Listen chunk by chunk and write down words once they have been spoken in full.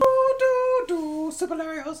Super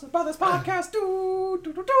Hilarious Brothers Podcast. Do,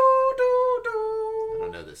 do, do, do, do, do. I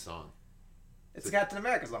don't know this song. It's the Captain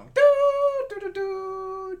America song. Do, do, do,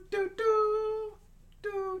 do, do, do,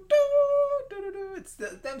 do, do, do, do. It's the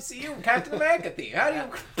MCU Captain America theme. How do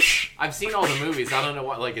you... I've seen all the movies. I don't know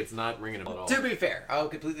what, like, it's not ringing a bell at all. To be fair, I'll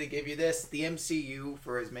completely give you this. The MCU,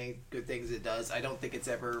 for as many good things it does, I don't think it's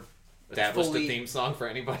ever established a theme song for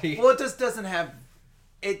anybody. Well, it just doesn't have...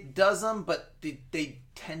 It does them, but they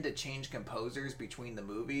tend to change composers between the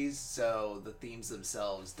movies, so the themes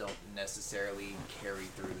themselves don't necessarily carry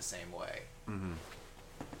through the same way. Mm-hmm.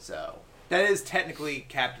 So, that is technically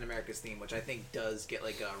Captain America's theme, which I think does get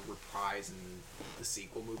like a reprise in the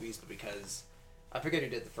sequel movies, but because... I forget who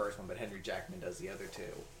did the first one, but Henry Jackman does the other two.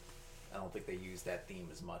 I don't think they use that theme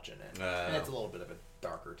as much in it. And it's a little bit of a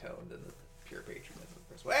darker tone than the pure patriotism of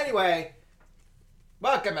the first one. Well, anyway...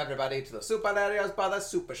 Welcome everybody to the Super Hilarious Brothers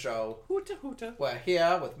Super Show. Hoota hoota. We're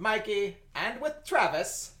here with Mikey and with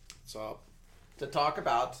Travis. What's up? To talk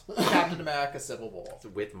about Captain America Civil War.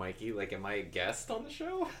 With Mikey, like, am I a guest on the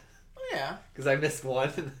show? Oh, yeah. Because I missed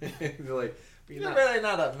one. They're like, you're really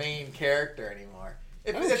not a main character anymore.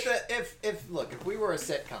 If we were a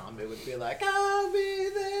sitcom, it would be like, I'll be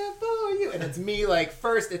there for you. And it's me, like,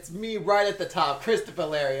 first, it's me right at the top, Christopher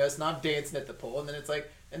Hilarious, and I'm dancing at the pool. And then it's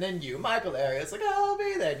like, and then you, Michael Hilarious, like, I'll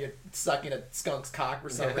be there. And you're sucking a skunk's cock for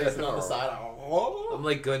some reason on the side. I'm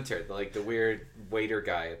like Gunter, like the weird waiter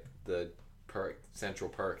guy at the Central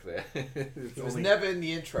Perk there. He was never in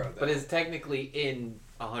the intro, though. But is technically in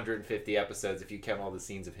 150 episodes if you count all the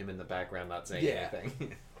scenes of him in the background not saying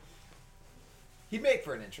anything. He'd make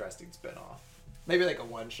for an interesting spinoff. Maybe like a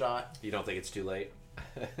one-shot. You don't think it's too late?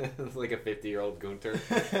 Like a 50-year-old Gunter?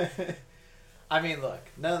 I mean, look,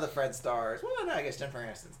 none of the Friends stars... Well, no, I guess Jennifer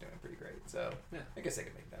Aniston's doing pretty great, so yeah. I guess I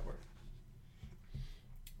can make that work.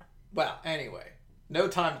 Well, anyway, no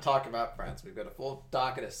time to talk about Friends. We've got a full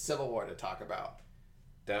docket of Civil War to talk about.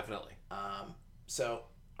 Definitely. So,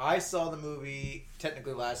 I saw the movie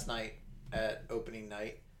technically last night at opening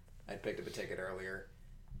night. I picked up a ticket earlier.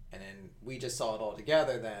 And then we just saw it all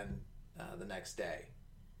together then the next day.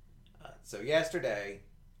 So yesterday,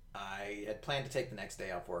 I had planned to take the next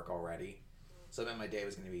day off work already. So I meant my day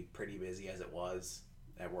was going to be pretty busy as it was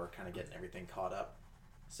at work, kind of getting everything caught up.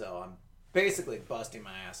 So I'm basically busting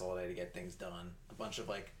my ass all day to get things done. A bunch of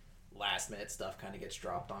like last minute stuff kind of gets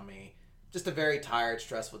dropped on me. Just a very tired,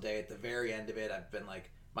 stressful day. At the very end of it, I've been like,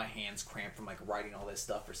 my hands cramped from like writing all this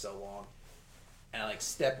stuff for so long. And I like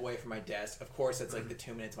step away from my desk. Of course, it's like the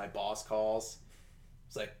 2 minutes my boss calls.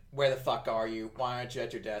 It's like, where the fuck are you? Why aren't you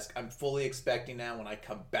at your desk? I'm fully expecting now when I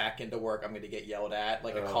come back into work, I'm going to get yelled at.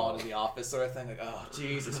 Like a call to the office sort of thing. Like, oh,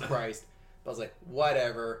 Jesus Christ. But I was like,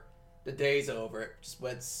 whatever. The day's over. It just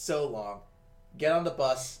went so long. Get on the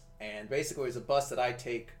bus. And basically, it was a bus that I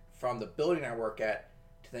take from the building I work at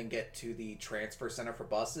to then get to the transfer center for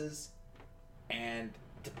buses. And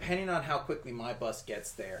depending on how quickly my bus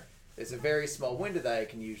gets there, there's a very small window that I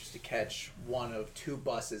can use to catch one of two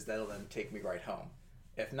buses that'll then take me right home.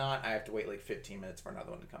 If not, I have to wait like 15 minutes for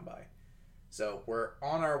another one to come by. So we're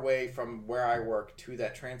on our way from where I work to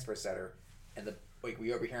that transfer center, and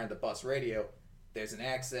we overhear on the bus radio, there's an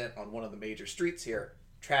accident on one of the major streets here.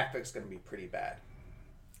 Traffic's going to be pretty bad.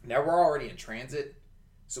 Now we're already in transit,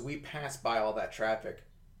 so we pass by all that traffic,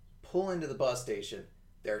 pull into the bus station.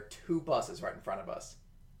 There are two buses right in front of us.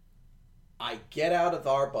 I get out of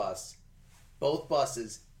our bus. Both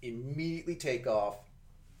buses immediately take off.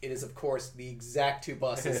 It is, of course, the exact two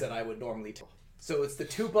buses that I would normally take. So it's the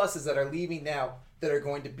two buses that are leaving now that are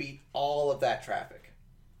going to beat all of that traffic.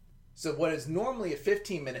 So what is normally a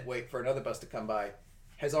 15-minute wait for another bus to come by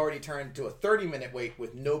has already turned to a 30-minute wait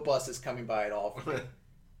with no buses coming by at all for me.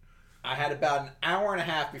 I had about an hour and a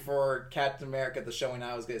half before Captain America, the showing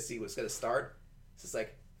I was going to see, was going to start. So it's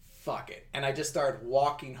like, fuck it. And I just started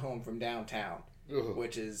walking home from downtown,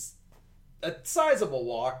 which is a sizable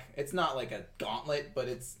walk. It's not like a gauntlet, but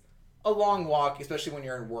it's a long walk, especially when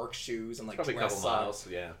you're in work shoes and like probably a couple miles,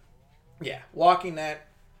 yeah. Yeah, walking that.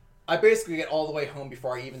 I basically get all the way home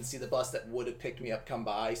before I even see the bus that would have picked me up come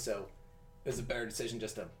by, so it was a better decision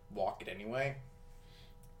just to walk it anyway.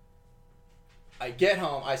 I get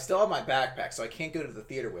home, I still have my backpack, so I can't go to the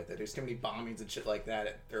theater with it. There's too many bombings and shit like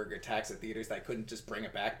that or attacks at theaters that I couldn't just bring a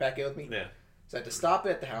backpack in with me. Yeah. So I had to stop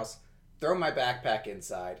at the house, throw my backpack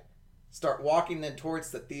inside, start walking then towards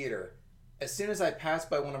the theater. As soon as I pass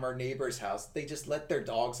by one of our neighbors' house, they just let their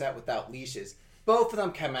dogs out without leashes. Both of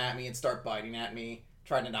them come at me and start biting at me,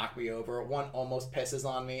 trying to knock me over. One almost pisses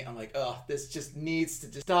on me. I'm like, oh, this just needs to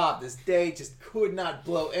just stop. This day just could not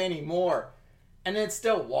blow anymore. And then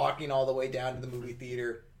still walking all the way down to the movie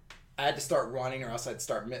theater. I had to start running, or else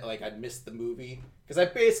I'd miss the movie, because I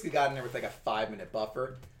basically got in there with like a 5-minute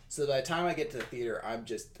buffer. So by the time I get to the theater, I'm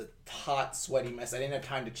just a hot, sweaty mess. I didn't have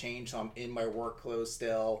time to change, so I'm in my work clothes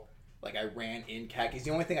still. Like, I ran in khakis. The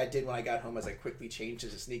only thing I did when I got home was I quickly changed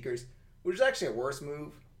into sneakers, which is actually a worse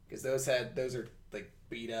move, because those are like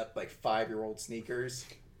beat up like 5-year-old sneakers.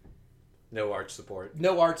 No arch support.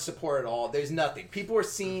 No arch support at all. There's nothing. People are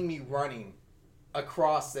seeing me running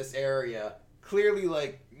across this area, clearly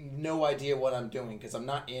like no idea what I'm doing, because I'm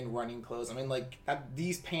not in running clothes. I'm in like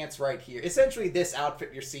these pants right here. Essentially, this outfit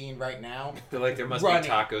you're seeing right now. I feel like there must running. be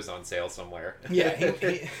tacos on sale somewhere. Yeah,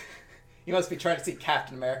 he must be trying to see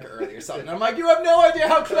Captain America early or something. I'm like, you have no idea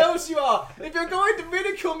how close you are. If you're going to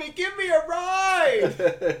ridicule me, give me a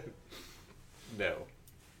ride. No.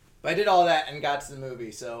 But I did all that and got to the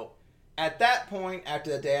movie. So at that point,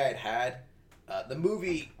 after the day I'd had, the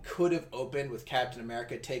movie could have opened with Captain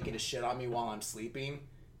America taking a shit on me while I'm sleeping.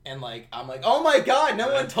 And like, I'm like, oh my god,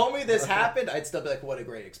 no one told me this happened. I'd still be like, what a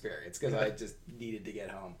great experience, because I just needed to get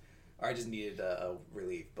home. Or I just needed a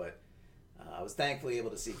relief. But I was thankfully able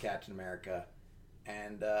to see Captain America.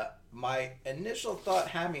 And my initial thought,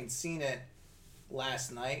 having seen it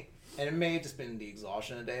last night, and it may have just been the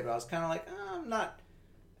exhaustion of the day, but I was kind of like,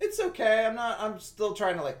 it's okay. I'm still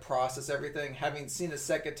trying to like process everything. Having seen it a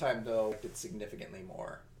second time, though, it's significantly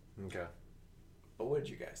more. Okay. But what did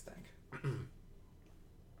you guys think?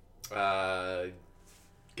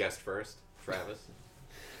 Guest first, Travis.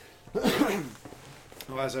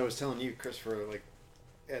 Well, as I was telling you, Christopher, like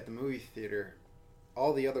at the movie theater,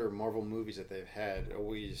 all the other Marvel movies that they've had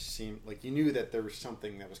always seemed like you knew that there was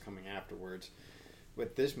something that was coming afterwards.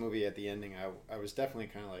 With this movie at the ending, I was definitely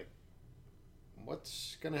kind of like,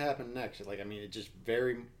 what's going to happen next? Like, I mean, it just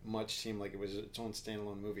very much seemed like it was its own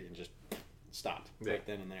standalone movie and just stopped right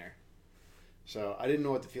then and there. So I didn't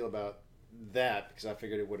know what to feel about that, because I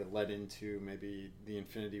figured it would have led into maybe the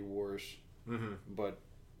Infinity Wars, but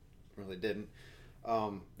really didn't.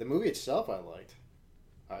 The movie itself I liked.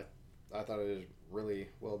 I thought it was really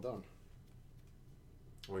well done.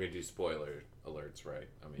 We're going to do spoiler alerts, right?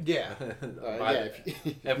 I mean, yeah.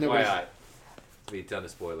 FYI. Be a ton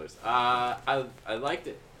of spoilers. I liked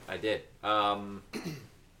it. I did. I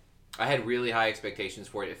had really high expectations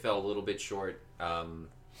for it. It fell a little bit short.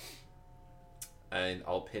 And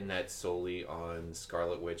I'll pin that solely on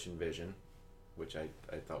Scarlet Witch and Vision, which I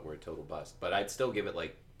thought were a total bust. But I'd still give it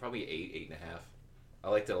like probably 8.5. I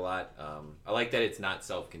liked it a lot. I like that it's not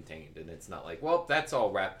self-contained, and it's not like, well, that's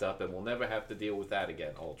all wrapped up, and we'll never have to deal with that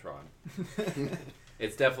again, Ultron.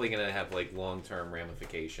 It's definitely going to have like long-term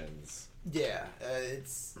ramifications. Yeah,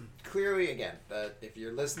 it's clearly, again, if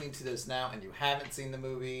you're listening to this now and you haven't seen the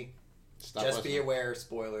movie, be aware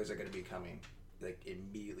spoilers are going to be coming like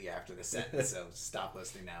immediately after the sentence. So stop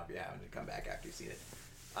listening now if you haven't, and come back after you've seen it.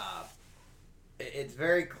 It's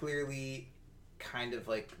very clearly kind of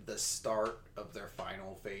like the start of their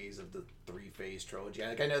final phase of the 3-phase trilogy.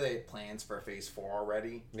 Like, I know they had plans for phase 4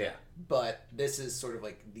 already. Yeah. But this is sort of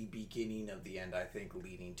like the beginning of the end, I think,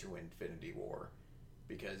 leading to Infinity War.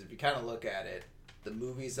 Because if you kind of look at it, the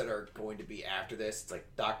movies that are going to be after this, it's like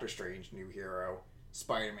Doctor Strange, new hero,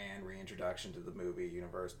 Spider-Man, reintroduction to the movie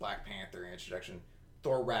universe, Black Panther, reintroduction,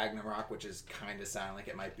 Thor Ragnarok, which is kind of sounding like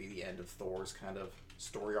it might be the end of Thor's kind of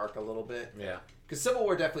story arc a little bit. Yeah. Because Civil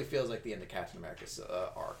War definitely feels like the end of Captain America's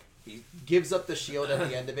arc. He gives up the shield at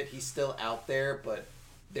the end of it. He's still out there, but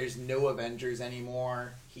there's no Avengers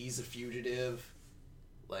anymore. He's a fugitive.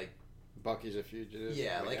 Like, Bucky's a fugitive.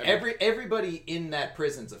 yeah, like everybody in that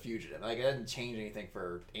prison's a fugitive. Like, it doesn't change anything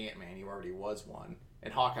for Ant-Man. He already was one.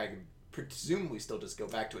 And Hawkeye could presumably still just go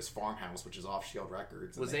back to his farmhouse, which is off Shield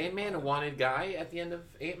Records. Was Ant-Man a wanted guy at the end of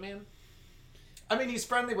Ant-Man? I mean, he's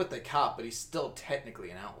friendly with the cop, but he's still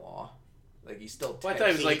technically an outlaw. Like, he's still... Well, I thought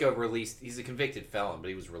he was like a released... He's a convicted felon, but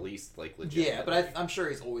he was released, like, legit. Yeah, but I'm sure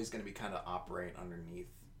he's always going to be kind of operating underneath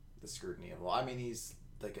the scrutiny of law. I mean, he's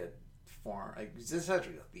like a farm... Like, he's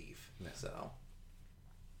essentially a thief, so...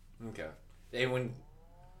 Okay. And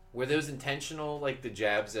were those intentional, like, the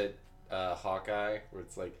jabs at Hawkeye, where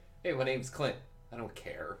it's like, hey, my name's Clint. I don't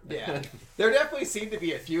care. Yeah. There definitely seem to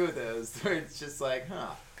be a few of those where it's just like, more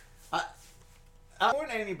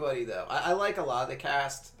than anybody, though. I like a lot of the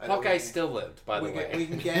cast. Hawkeye still lived, by the way.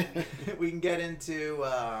 We can get into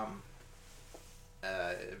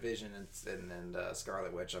Vision and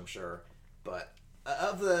Scarlet Witch, I'm sure. But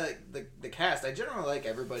of the cast, I generally like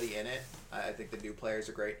everybody in it. I think the new players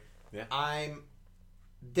are great. Yeah. I'm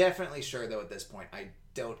definitely sure, though, at this point, I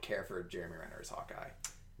don't care for Jeremy Renner as Hawkeye.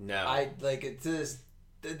 No. I like it. This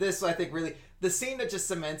I think really the scene that just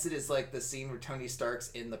cements it is like the scene where Tony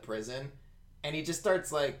Stark's in the prison, and he just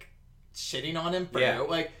starts like shitting on him for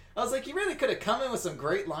like I was like, he really could have come in with some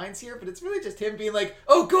great lines here, but it's really just him being like,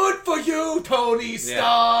 "Oh, good for you, Tony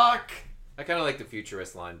Stark." I kind of like the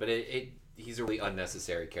futurist line, but he's a really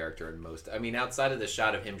unnecessary character in most. I mean, outside of the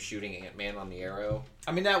shot of him shooting Ant-Man on the arrow.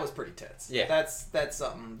 I mean, that was pretty tits. Yeah. That's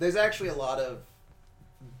something. There's actually a lot of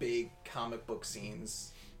big comic book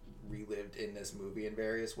scenes relived in this movie in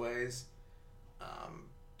various ways.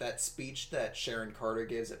 That speech that Sharon Carter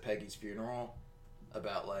gives at Peggy's funeral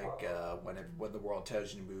about when the world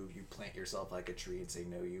tells you to move, you plant yourself like a tree and say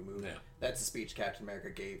no, you move. Yeah. That's a speech Captain America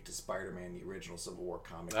gave to Spider-Man, the original Civil War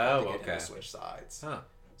comic, Oh, to get okay. him to switch sides. Huh.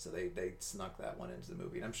 So they snuck that one into the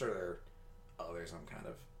movie, and I'm sure there are others I'm kind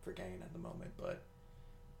of forgetting at the moment, but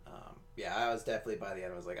yeah, I was definitely by the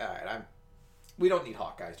end I was like, all right, we don't need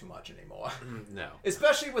Hawkeye too much anymore. No.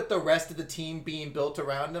 Especially with the rest of the team being built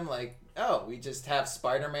around him, like, oh, we just have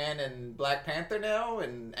Spider-Man and Black Panther now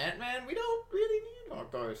and Ant-Man. We don't really need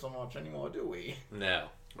Hawkeye so much anymore, do we? No.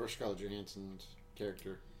 Or Scarlett Johansson's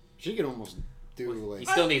character. She could almost do like. You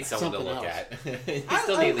still need someone to something look else. at. You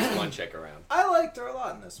still need at least one check around. I liked her a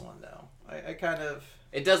lot in this one, though. I kind of...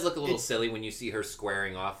 It does look a little silly when you see her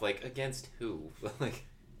squaring off, like, against who? Like,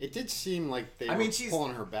 It did seem like they were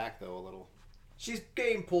pulling her back though a little. She's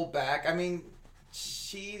getting pulled back. I mean,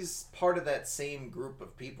 she's part of that same group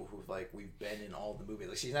of people who've, like, we've been in all the movies.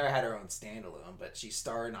 Like, she's never had her own standalone, but she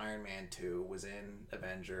starred in Iron Man 2, was in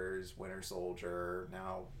Avengers, Winter Soldier,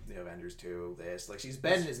 now the Avengers 2, this. Like, she's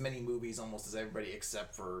been in as many movies almost as everybody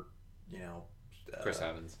except for, you know... Chris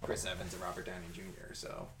Evans. Chris Evans and Robert Downey Jr.,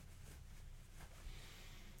 so...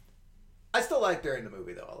 I still liked her in the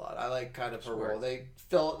movie, though, a lot. I like kind of her role.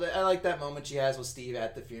 I like that moment she has with Steve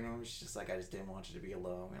at the funeral. She's just like, I just didn't want you to be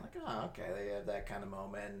alone. You're like, oh, okay. They have that kind of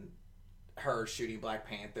moment. Her shooting Black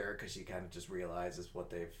Panther because she kind of just realizes what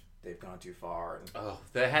they've gone too far. And... Oh,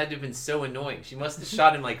 that had to have been so annoying. She must have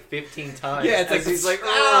shot him like 15 times. Yeah, it's like he's like,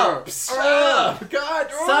 stop, stop, God,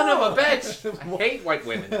 son of a bitch. I hate white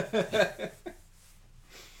women.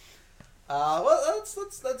 Well,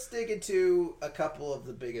 let's dig into a couple of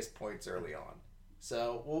the biggest points early on.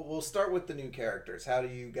 So we'll start with the new characters. How do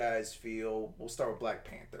you guys feel? We'll start with Black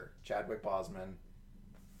Panther, Chadwick Boseman.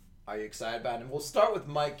 Are you excited about him? We'll start with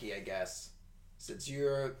Mikey, I guess, since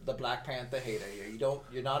you're the Black Panther hater.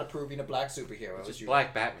 You're not approving of black superheroes. Just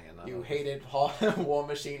Black Batman. You hated War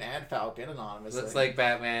Machine and Falcon anonymously. Looks like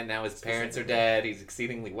Batman. Now his parents are dead. He's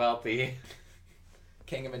exceedingly wealthy.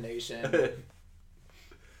 King of a nation.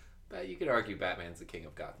 But you could argue Batman's the king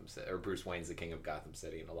of Gotham City, or Bruce Wayne's the king of Gotham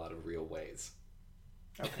City in a lot of real ways.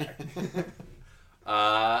 Okay.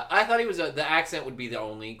 I thought he was the accent would be the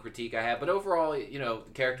only critique I have, but overall, the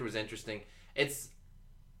character was interesting.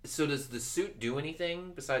 So does the suit do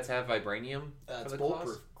anything besides have vibranium? It's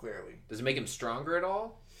bulletproof, clearly. Does it make him stronger at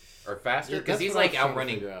all, or faster? Yeah, Because that's he's what I like was trying to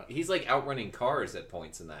outrunning. figure out. He's like outrunning cars at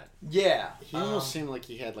points in that. Yeah. He almost seemed like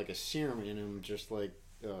he had like a serum in him, just like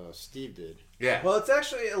Steve did. Yeah. Well, it's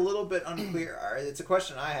actually a little bit unclear. It's a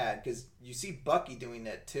question I had because you see Bucky doing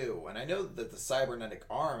that too, and I know that the cybernetic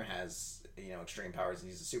arm has extreme powers and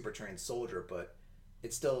he's a super trained soldier, but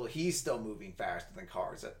he's still moving faster than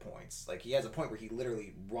cars at points. Like he has a point where he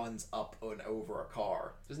literally runs up and over a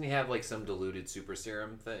car. Doesn't he have like some diluted super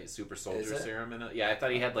serum thing, super soldier it? serum in it? Yeah, I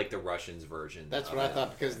thought he had like the Russians version. That's what I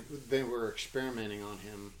thought because they were experimenting on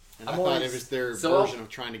him. And I I'm thought always- it was their So- version of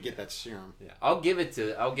trying to get that serum. Yeah, I'll give it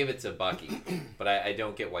to Bucky, but I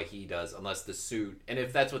don't get why he does unless the suit. And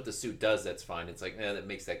if that's what the suit does, that's fine. It's like that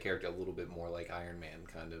makes that character a little bit more like Iron Man,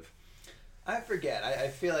 kind of. I forget. I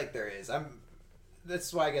feel like there is.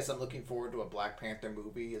 That's why I guess I'm looking forward to a Black Panther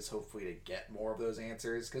movie, is hopefully to get more of those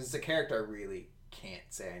answers, because it's a character I really can't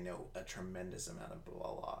say I know a tremendous amount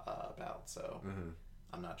about. So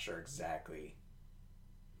I'm not sure exactly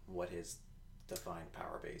what his defined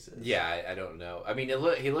power base is. Yeah, I don't know. I mean,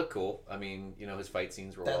 he looked cool. I mean, his fight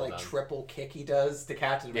scenes were that well like done. triple kick he does to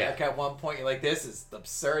Captain America at one point. You're like, this is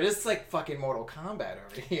absurd. This is like fucking Mortal Kombat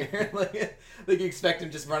over here. like you expect him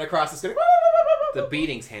to just run across the screen. The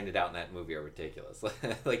beatings handed out in that movie are ridiculous.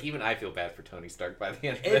 Like even I feel bad for Tony Stark by the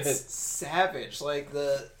end of It's it. savage. Like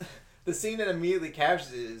the scene that immediately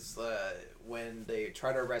captures it is when they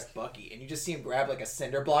try to arrest Bucky, and you just see him grab like a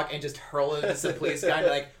cinder block and just hurl it into some police guy. And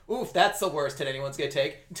you're like, oof, that's the worst hit anyone's gonna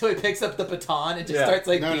take. Until he picks up the baton and just starts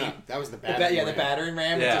like No, that was the battering the battering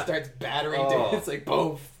ram. Yeah. And just starts battering. Oh. Dude. It's like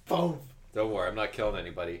boom, boom. Don't worry, I'm not killing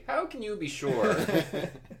anybody. How can you be sure?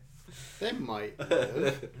 They might.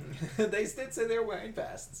 They did say they were wearing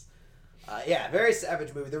vests. Yeah, very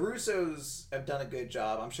savage movie. The Russos have done a good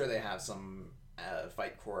job. I'm sure they have some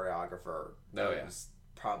fight choreographer. Oh, yeah. who's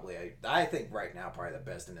probably, I think right now, probably the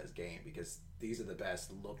best in his game, because these are the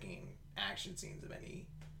best looking action scenes of any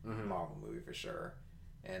Marvel movie for sure.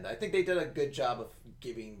 And I think they did a good job of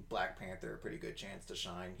giving Black Panther a pretty good chance to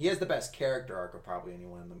shine. He has the best character arc of probably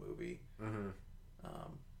anyone in the movie,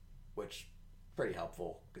 which pretty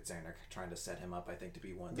helpful considering they're trying to set him up, I think, to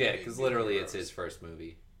be one of the Yeah, big because literally heroes. it's his first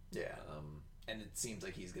movie. Yeah. And it seems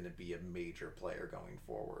like he's going to be a major player going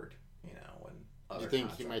forward, you know. And Do you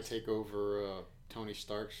think he might take over Tony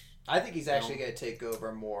Stark's? I think he's actually going to take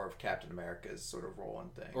over more of Captain America's sort of role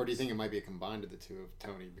and thing. Or do you think it might be a combined of the two of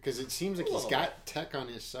Tony? Because it seems like he's got tech on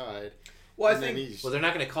his side. Well, I think... Well, they're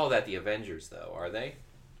not going to call that the Avengers, though, are they?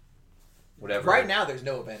 Whatever. Right now, there's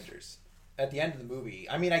no Avengers. At the end of the movie,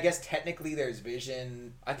 I mean, I guess technically there's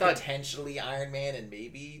Vision, potentially Iron Man, and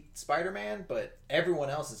maybe Spider-Man, but everyone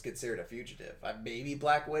else is considered a fugitive. Maybe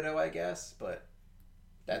Black Widow, I guess, but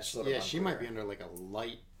that's sort of unclear. She might be under like a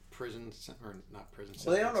light prison, or not prison.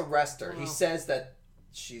 Well, they don't arrest her. He says that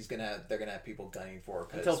they're gonna have people gunning for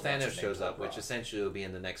her until Thanos shows up, which essentially will be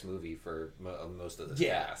in the next movie for most of the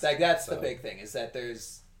cast. Like that's the big thing is that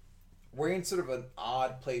we're in sort of an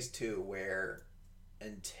odd place too, where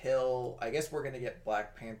until I guess we're gonna get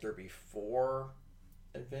Black Panther before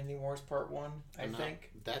Infinity Wars Part 1. I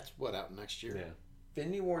think that's out next year. Yeah,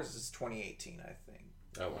 Infinity Wars is 2018, I think.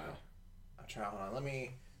 Oh wow. I'm trying. Hold on.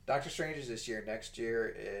 Doctor Strange is this year. Next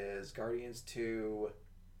year is Guardians 2,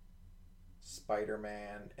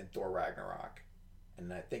 Spider-Man, and Thor Ragnarok.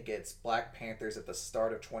 And I think it's Black Panthers at the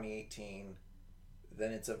start of 2018.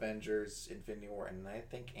 Then it's Avengers, Infinity War, and I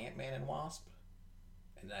think Ant-Man and Wasp.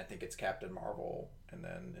 And then I think it's Captain Marvel, and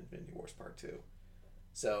then Infinity Wars Part 2.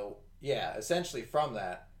 So, yeah, essentially from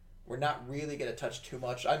that, we're not really going to touch too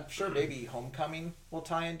much. I'm sure maybe Homecoming will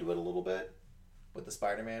tie into it a little bit with the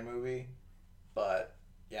Spider-Man movie. But,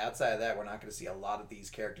 yeah, outside of that, we're not going to see a lot of these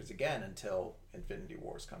characters again until Infinity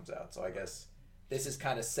Wars comes out. So I guess this is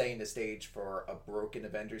kind of setting the stage for a broken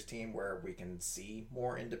Avengers team where we can see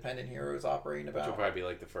more independent heroes operating about. Which will probably be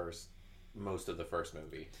like most of the first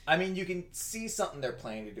movie. I mean, you can see something they're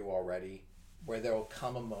planning to do already, where there will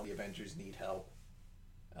come a moment the Avengers need help.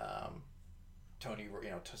 Tony,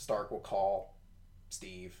 Stark will call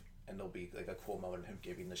Steve, and there'll be like a cool moment of him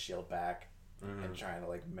giving the shield back and trying to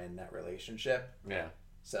like mend that relationship. Yeah.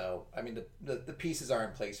 So, I mean, the pieces are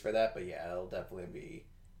in place for that, but yeah, it'll definitely be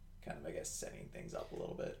kind of, I guess, setting things up a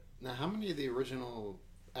little bit. Now, how many of the original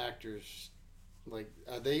actors, like,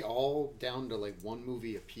 are they all down to like one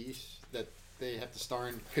movie apiece that they have to star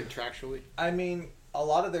in contractually? I mean, a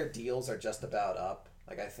lot of their deals are just about up.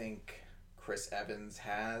 Like, I think Chris Evans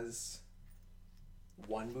has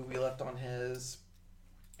one movie left on his.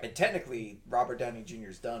 And technically, Robert Downey Jr.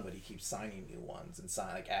 is done, but he keeps signing new ones and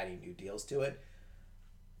adding new deals to it.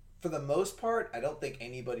 For the most part, I don't think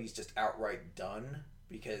anybody's just outright done,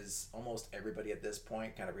 because almost everybody at this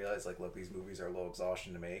point kind of realized, like, look, these movies are low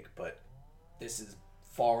exhaustion to make, but this is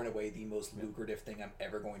far and away the most lucrative thing I'm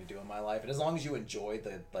ever going to do in my life. And as long as you enjoy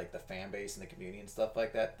the fan base and the community and stuff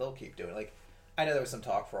like that, they'll keep doing it. Like, I know there was some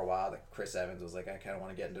talk for a while that Chris Evans was like, I kind of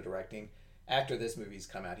want to get into directing. After this movie's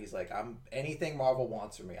come out, he's like, anything Marvel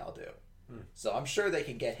wants from me, I'll do. So I'm sure they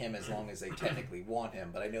can get him as long as they technically want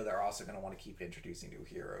him, but I know they're also going to want to keep introducing new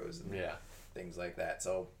heroes and things like that.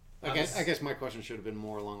 So I guess my question should have been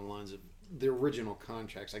more along the lines of the original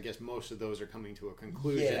contracts. I guess most of those are coming to a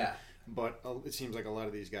conclusion. Yeah. But it seems like a lot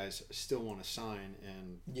of these guys still want to sign,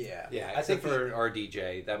 and I think for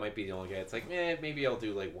RDJ, that might be the only guy. It's like, maybe I'll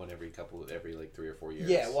do like one every 3 or 4 years.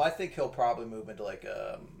 Yeah, well, I think he'll probably move into like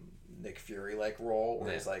Nick Fury like role,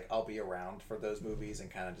 where he's like, I'll be around for those movies and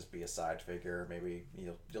kind of just be a side figure. Maybe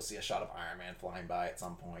you'll see a shot of Iron Man flying by at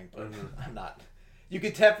some point, but I'm not. You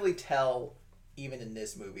could definitely tell, even in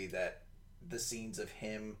this movie, that the scenes of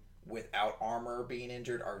him without armor being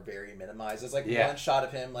injured are very minimized. There's like one shot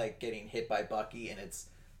of him like getting hit by Bucky, and it's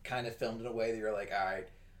kind of filmed in a way that you're like, all right.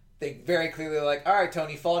 They very clearly are like, all right,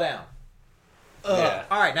 Tony, fall down. All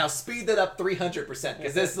right, now speed that up 300%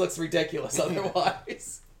 because this looks ridiculous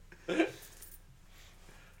otherwise.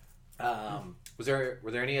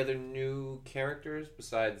 Were there any other new characters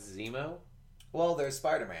besides Zemo? Well, there's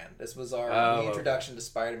Spider-Man. This was our introduction to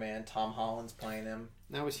Spider-Man. Tom Holland's playing him.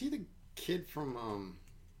 Now, is he the kid from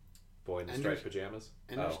Boy in the Striped Pajamas?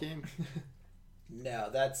 Ender's Game? No,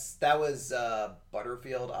 that was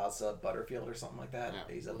Butterfield, Asa Butterfield or something like that.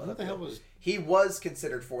 Yeah. He's a What the hell was... He was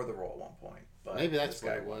considered for the role at one point. But maybe that's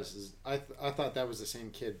what it was. I thought that was the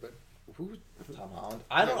same kid, but who? Tom Holland.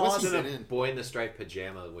 I don't know. What's in Boy in the Striped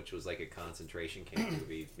Pajama, which was like a concentration camp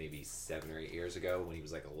movie maybe 7 or 8 years ago when he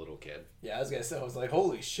was like a little kid. Yeah, I was gonna say, I was like,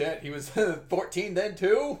 holy shit, he was 14 then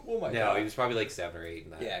too. Oh my god. No, he was probably like 7 or 8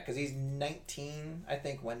 in that. Yeah, because he's 19, I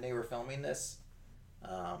think, when they were filming this.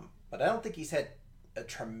 But I don't think he's had a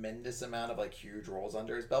tremendous amount of like huge roles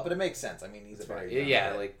under his belt, but it makes sense. I mean, he's a very young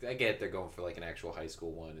yeah. kid. Like I get they're going for like an actual high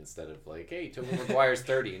school one instead of like, hey, Tobey Maguire's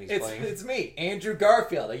 30 and he's playing. It's me, Andrew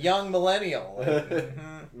Garfield, a young millennial. Like,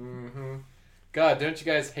 God, don't you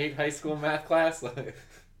guys hate high school math class?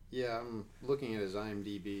 Yeah, I'm looking at his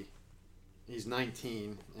IMDb. He's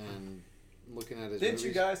 19 and looking at his Didn't movies.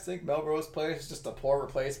 you guys think Melrose Place is just a poor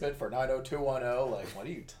replacement for 90210? Like, what are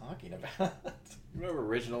you talking about? Remember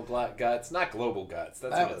Original Guts? Not Global Guts.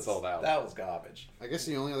 That's when it sold out. That was garbage. I guess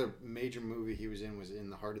the only other major movie he was In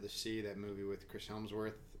the Heart of the Sea, that movie with Chris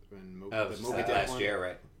Helmsworth. And Just Moby that Dick last one. year,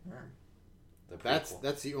 right? The That's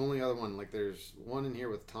prequel. the only other one. Like, there's one in here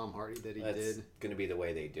with Tom Hardy that he That's did. going to be the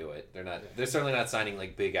way they do it. They're not. They're certainly not signing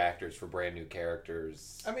like big actors for brand new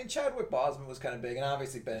characters. I mean, Chadwick Boseman was kind of big, and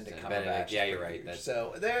obviously Benedict Cumberbatch. Yeah, you're right.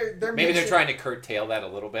 So they're Maybe they're mixing- trying to curtail that a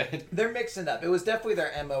little bit. They're mixing up. It was definitely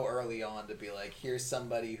their MO early on to be like, here's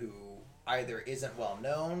somebody who either isn't well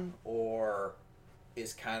known or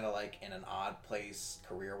is kind of like in an odd place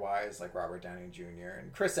career wise, like Robert Downey Jr.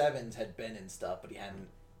 And Chris Evans had been in stuff, but he hadn't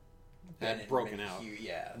Had broken out.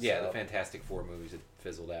 Yeah, Yeah, so- the Fantastic Four movies had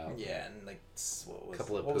fizzled out. Yeah, and like A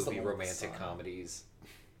couple of what was the poopy one with romantic the son? comedies.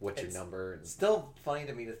 What's It's your number? It's still funny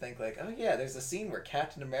to me to think like, oh yeah, there's a scene where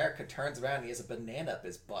Captain America turns around and he has a banana up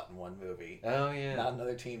his butt in one movie. Oh yeah. Not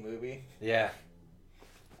another teen movie. Yeah.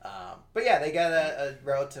 But yeah, they got a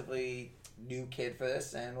relatively new kid for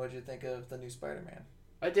this. And what did you think of the new Spider-Man?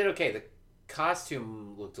 I did okay. The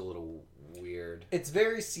costume looked a little weird. It's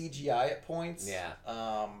very CGI at points. Yeah.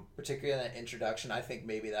 Particularly in that introduction, I think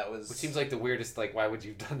maybe that was. Which seems like the weirdest. Like, why would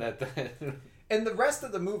you have done that then? And the rest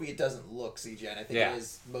of the movie, it doesn't look CGI. And I think Yeah. it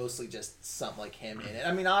is mostly just something like him in it.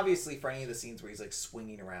 I mean, obviously, for any of the scenes where he's like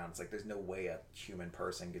swinging around, it's like there's no way a human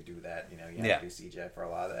person could do that. You know, you have to do CGI for a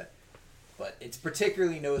lot of that. But it's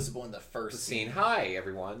particularly noticeable in the first scene. Hi,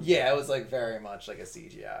 everyone. Yeah, it was like very much like a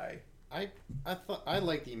CGI. I thought I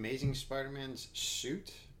liked the Amazing Spider-Man's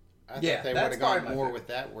suit. I Yeah, thought they would that's have gone probably my more favorite. with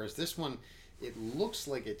that. Whereas this one, it looks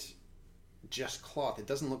like it's just cloth. It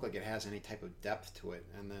doesn't look like it has any type of depth to it.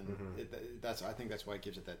 And then I think that's why it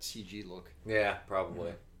gives it that CG look. Yeah,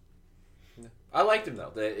 probably. Yeah. I liked him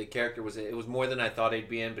though. The character was more than I thought he'd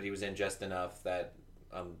be in, but he was in just enough that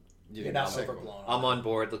You're not overblown. I'm on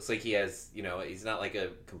board. Looks like he has, he's not like a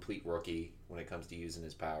complete rookie when it comes to using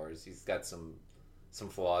his powers. He's got some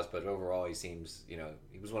flaws, but overall he seems,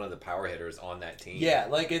 he was one of the power hitters on that team. Yeah,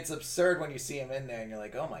 like it's absurd when you see him in there and you're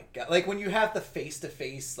like, oh my god. Like when you have the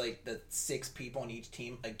face-to-face, like the 6 people on each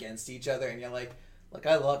team against each other and you're like, look,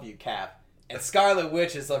 I love you, Cap. And Scarlet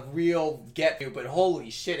Witch is a real get-you, but holy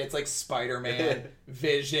shit, it's like Spider-Man,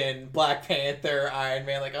 Vision, Black Panther, Iron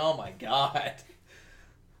Man. Like, oh my god.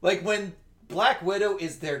 Like when Black Widow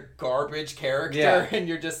is their garbage character and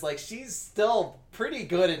you're just like, she's still pretty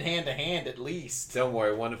good in hand-to-hand at least. Don't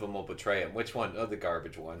worry, one of them will betray him. Which one? Oh, the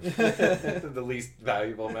garbage one. The least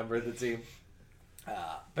valuable member of the team.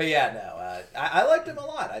 But yeah, no, I liked him a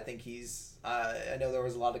lot. I think he's. I know there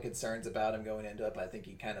was a lot of concerns about him going into it, but I think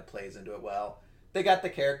he kind of plays into it well. They got the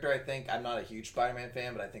character. I think I'm not a huge Spider-Man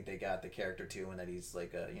fan, but I think they got the character too, and that he's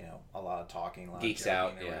like a lot of talking, a lot Geeks of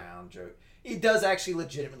joking out, yeah. around. He does actually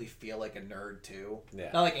legitimately feel like a nerd too. Yeah.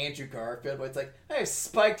 Not like Andrew Garfield, but it's like I have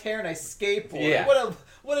spiked hair and I skateboard. Yeah.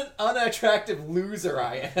 What an unattractive loser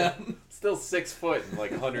I am. Still 6 foot and like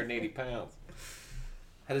 180 pounds.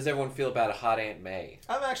 How does everyone feel about a hot Aunt May?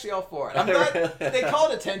 I'm actually all for it. I'm not. They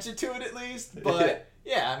called attention to it at least, but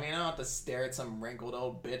yeah, I mean, I don't have to stare at some wrinkled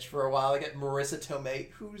old bitch for a while. I get Marissa Tomei,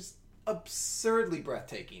 who's absurdly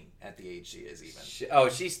breathtaking at the age she is. Even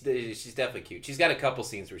She's definitely cute. She's got a couple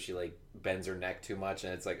scenes where she like bends her neck too much,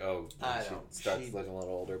 and it's like, starts looking a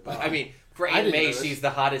little older. But I mean, for Aunt May, she's the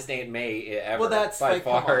hottest Aunt May ever. Well, that's by like,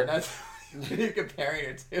 far. come on, that's what you're comparing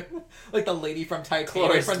her to, like the lady from Titanic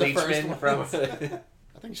Cloris from the first Leachman one. from.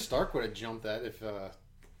 I think Stark would have jumped that if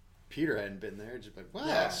Peter hadn't been there. Just been, wow,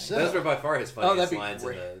 Yeah. so. Those were by far his funniest that'd be lines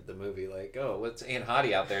great. in the movie. Like, oh, what's Aunt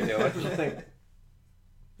Hottie out there doing? Like,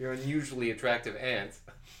 your unusually attractive aunt.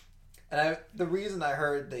 And the reason I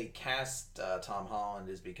heard they cast Tom Holland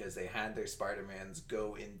is because they had their Spider-Mans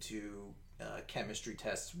go into chemistry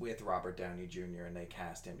tests with Robert Downey Jr. and they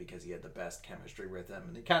cast him because he had the best chemistry with them.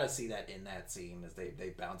 And you kind of see that in that scene as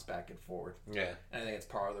they bounce back and forth. Yeah. And I think it's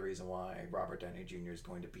part of the reason why Robert Downey Jr. is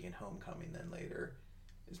going to be in Homecoming then later.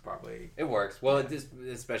 Is probably... It works. Well,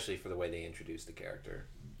 especially for the way they introduced the character.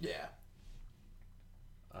 Yeah.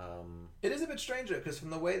 It is a bit strange though, because from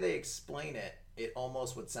the way they explain it, it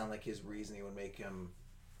almost would sound like his reasoning would make him...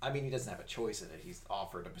 I mean, he doesn't have a choice in it. He's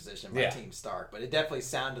offered a position by Team Stark, but it definitely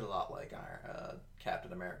sounded a lot like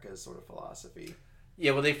Captain America's sort of philosophy.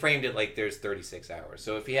 Yeah, well, they framed it like there's 36 hours.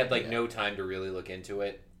 So if he had like Yeah. no time to really look into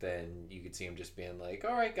it, then you could see him just being like,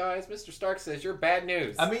 "All right, guys, Mr. Stark says you're bad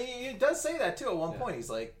news." I mean, it does say that too at one Yeah. point. He's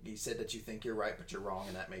like, he said that you think you're right, but you're wrong,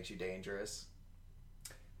 and that makes you dangerous.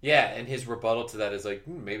 Yeah, and his rebuttal to that is like,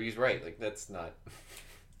 maybe he's right. Like that's not.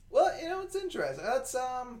 Well, it's interesting. That's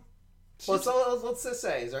Well, so let's just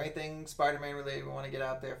say, is there anything Spider-Man related we want to get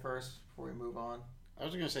out there first before we move on? I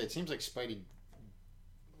was gonna say it seems like Spidey,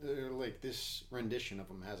 like this rendition of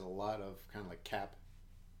him has a lot of kind of like Cap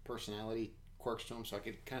personality quirks to him, so I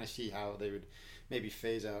could kind of see how they would maybe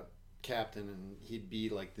phase out Captain and he'd be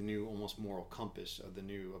like the new almost moral compass of the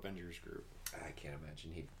new Avengers group. I can't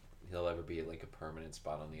imagine he'll ever be like a permanent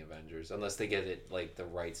spot on the Avengers unless they get it like the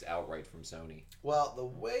rights outright from Sony. Well, the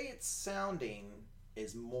way it's sounding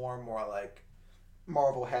is more and more like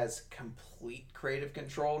Marvel has complete creative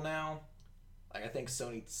control now. Like I think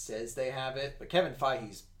Sony says they have it, but Kevin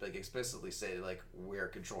Feige's like explicitly said like we're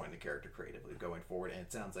controlling the character creatively going forward, and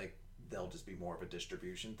it sounds like they'll just be more of a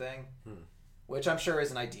distribution thing, which I'm sure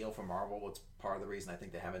isn't ideal for Marvel. It's part of the reason I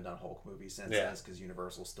think they haven't done Hulk movies since then is because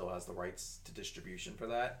Universal still has the rights to distribution for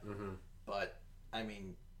that. Mm-hmm. But I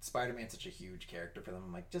mean, Spider-Man's such a huge character for them.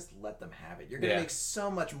 I'm like, just let them have it. You're gonna make so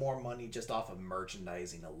much more money just off of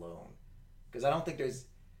merchandising alone. Because I don't think there's.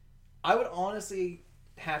 I would honestly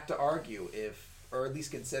have to argue or at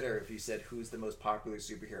least consider if you said who's the most popular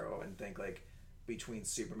superhero and think like between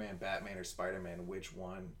Superman, Batman, or Spider-Man, which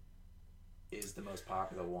one is the most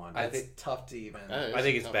popular one. It's tough to even. I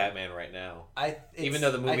think it's Batman right now. Even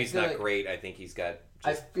though the movie's not like, great, I think he's got.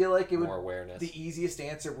 I feel like it would. More awareness. The easiest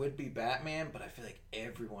answer would be Batman, but I feel like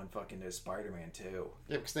everyone fucking knows Spider-Man too.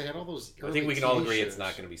 Yeah, because they had all those. I think we can all agree it's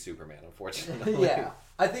not going to be Superman, unfortunately. Yeah,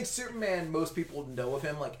 I think Superman. Most people know of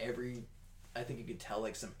him. Like I think you could tell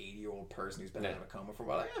like some 80-year-old person who's been out of a coma for a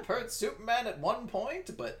while. Like, I've heard Superman at one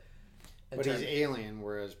point, but he's alien,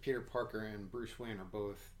 whereas Peter Parker and Bruce Wayne are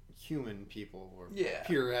both human people. Or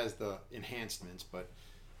Peter has the enhancements, but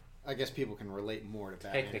I guess people can relate more to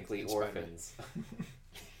Batman. Technically orphans.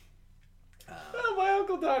 Oh, my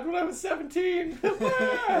uncle died when I was 17.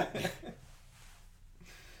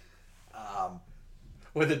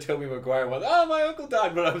 With the Tobey Maguire one. Oh, my uncle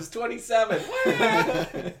died when I was 27.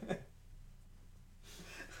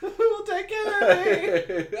 Who will take care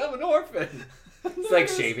of me? I'm an orphan. It's like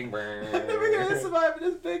shaving. I'm never gonna survive in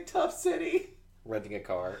this big tough city. Renting a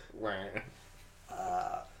car.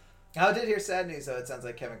 I did hear sad news though. It sounds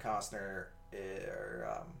like Kevin Costner,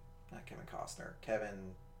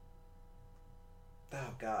 Kevin.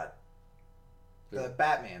 Oh God, the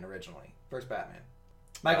Batman originally, first Batman.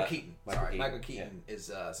 Michael Keaton. Michael Keaton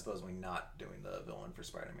is supposedly not doing the villain for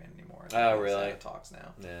Spider-Man anymore. Oh really? Talks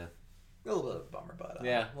now. Yeah. A little bit of a bummer, but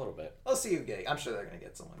yeah, a little bit. Let's see who get. I'm sure they're going to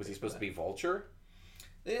get someone. Was he supposed to be Vulture?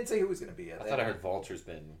 They didn't say who was going to be. I thought I heard Vulture's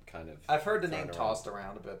been kind of. I've heard the name tossed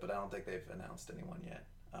around a bit, but I don't think they've announced anyone yet.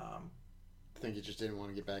 I think he just didn't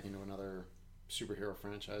want to get back into another superhero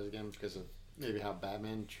franchise again because of maybe how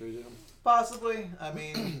Batman treated him. Possibly. I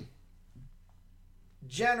mean,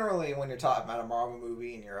 generally, when you're talking about a Marvel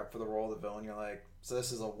movie and you're up for the role of the villain, you're like, so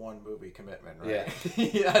this is a one movie commitment, right?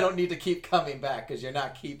 Yeah. I don't need to keep coming back because you're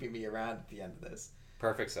not keeping me around at the end of this.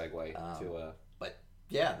 Perfect segue to. But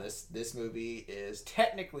yeah, this movie is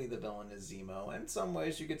technically the villain is Zemo. In some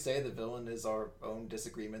ways, you could say the villain is our own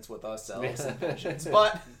disagreements with ourselves and visions.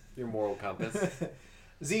 But your moral compass.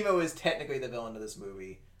 Zemo is technically the villain of this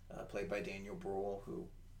movie, played by Daniel Bruhl, who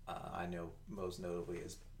I know most notably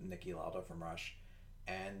as Niki Lauda from Rush.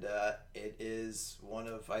 And it is one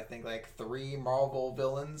of, I think, like 3 Marvel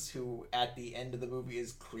villains who, at the end of the movie,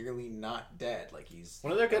 is clearly not dead. Like he's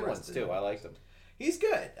one of their good ones too. I like them. He's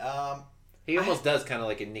good. He almost does kind of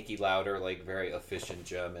like a Niki Lauda, like very efficient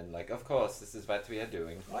German. Like, of course, this is what we are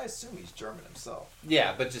doing. Well, I assume he's German himself.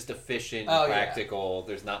 Yeah, but just efficient, practical. Yeah.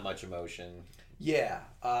 There's not much emotion. Yeah,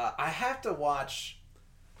 I have to watch.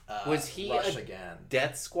 Was he Rush again?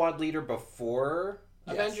 Death Squad leader before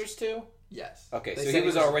Avengers 2? Yes. Okay, so he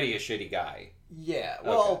was already a shitty guy. Yeah,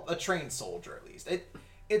 well, a trained soldier at least.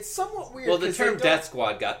 It's somewhat weird. Well, the term Death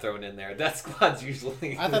Squad got thrown in there. Death Squad's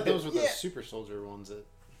usually. I thought those were the super soldier ones. That.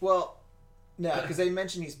 Well, no, because they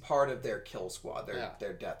mentioned he's part of their kill squad,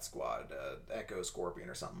 their Death Squad, Echo, Scorpion,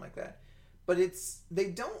 or something like that. But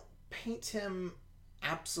they don't paint him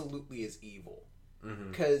absolutely as evil,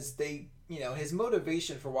 because his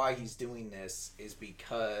motivation for why he's doing this is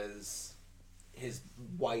because his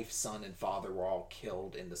wife, son, and father were all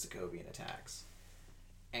killed in the Sokovian attacks.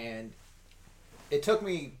 And it took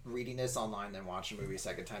me reading this online, then watching the movie a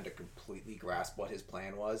second time to completely grasp what his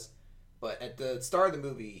plan was. But at the start of the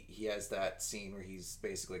movie, he has that scene where he's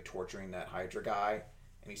basically torturing that Hydra guy,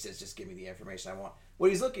 and he says, "Just give me the information I want." What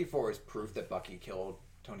he's looking for is proof that Bucky killed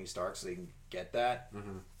Tony Stark, so he can get that.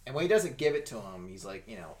 Mm-hmm. And when he doesn't give it to him, he's like,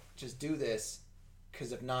 just do this,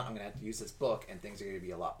 because if not, I'm going to have to use this book, and things are going to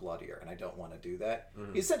be a lot bloodier, and I don't want to do that.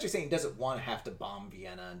 Mm-hmm. He's essentially saying he doesn't want to have to bomb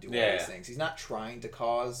Vienna and do all these things. He's not trying to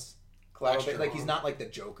cause collateral. Like, he's not like the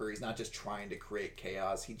Joker. He's not just trying to create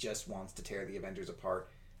chaos. He just wants to tear the Avengers apart.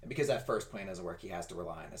 And because that first plan doesn't work, he has to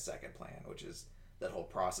rely on a second plan, which is that whole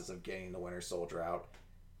process of getting the Winter Soldier out.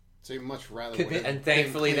 So you much rather... And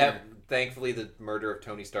thankfully, the murder of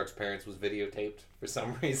Tony Stark's parents was videotaped for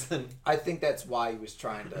some reason. I think that's why he was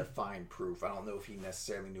trying to find proof. I don't know if he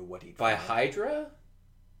necessarily knew what he'd By find. Hydra?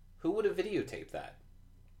 Who would have videotaped that?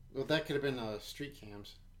 Well, that could have been street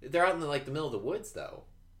cams. They're out in the middle of the woods, though.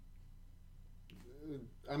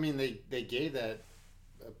 I mean, they gave that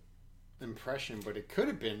impression, but it could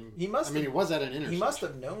have been... He must. it was at an intersection. He must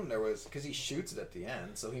have known there was, because he shoots it at the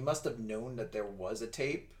end. So he must have known that there was a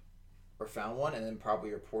tape, or found one, and then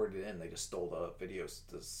probably reported it in. They just stole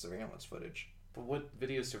the surveillance footage. But what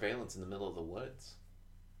video surveillance in the middle of the woods?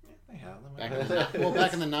 Yeah, they have them.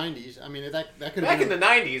 Back in the 90s. I mean, that could have back been... in the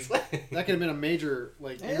 90s? that could have been a major,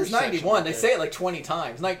 it was 91. They say it like 20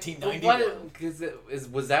 times.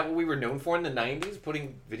 1991. Was that what we were known for in the 90s?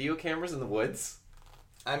 Putting video cameras in the woods?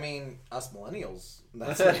 I mean, us millennials,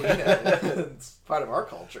 that's what we know. It's part of our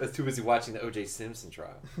culture. I was too busy watching the O.J. Simpson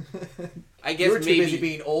trial. I guess you were too busy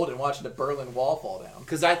being old and watching the Berlin Wall fall down.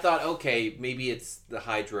 Because I thought, okay, maybe it's the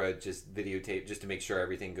Hydra just videotape just to make sure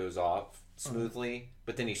everything goes off smoothly.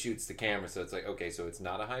 But then he shoots the camera, so it's like, okay, so it's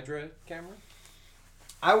not a Hydra camera?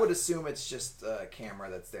 I would assume it's just a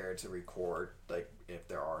camera that's there to record, like, if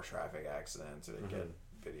there are traffic accidents or they get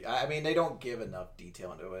video. I mean, they don't give enough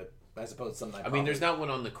detail into it. I suppose sometimes. I mean, there's not one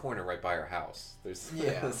on the corner right by our house.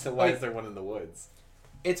 Yeah. So why is there one in the woods?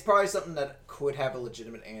 It's probably something that could have a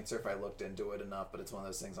legitimate answer if I looked into it enough, but it's one of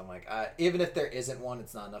those things I'm like, even if there isn't one,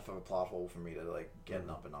 it's not enough of a plot hole for me to like get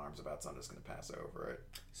up in arms about, so I'm just going to pass over it.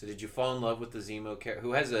 So did you fall in love with the Zemo character,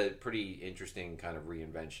 who has a pretty interesting kind of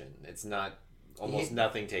reinvention? It's not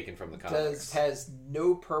nothing taken from the comics. Has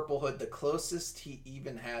no purple hood. The closest he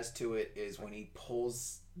even has to it is when he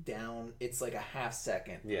pulls down, it's like a half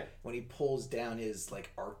second. Yeah. When he pulls down his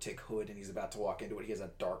like Arctic hood and he's about to walk into it, he has a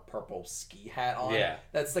dark purple ski hat on. Yeah.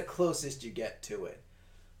 That's the closest you get to it.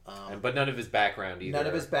 But none of his background either. None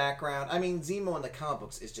of his background. I mean, Zemo in the comic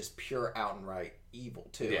books is just pure out and right evil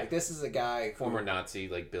too. Yeah. Like, this is a guy former Nazi,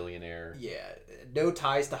 like billionaire. Yeah, no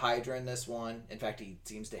ties to Hydra in this one. In fact, he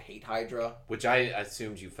seems to hate Hydra. Which I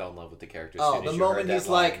assumed you fell in love with the character. The moment he's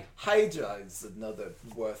like, Hydra is another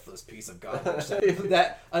worthless piece of garbage.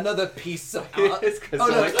 That another piece of.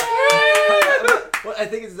 Well, I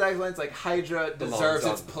think it's exactly when it's like Hydra deserves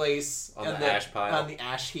its place on the ash pile, on the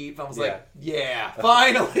ash heap. I was like, yeah,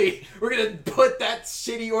 finally, we're gonna put that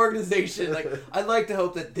shitty organization. Like, I'd like to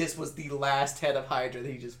hope that this was the last head of Hydra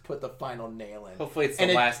that he just put the final nail in. Hopefully, it's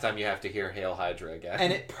the last time you have to hear "Hail Hydra" again.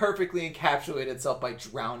 And it perfectly encapsulated itself by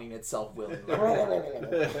drowning itself willingly.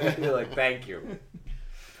 You're like, thank you.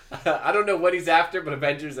 I don't know what he's after, but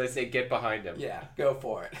Avengers, I say, get behind him. Yeah, go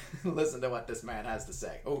for it. Listen to what this man has to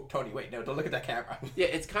say. Oh, Tony, wait, no, don't look at that camera. Yeah,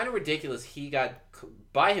 it's kind of ridiculous. He got,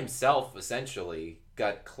 by himself, essentially,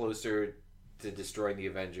 got closer to destroying the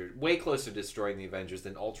Avengers, way closer to destroying the Avengers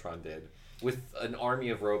than Ultron did, with an army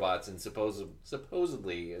of robots and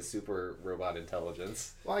supposedly a super robot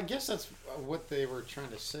intelligence. Well, I guess that's what they were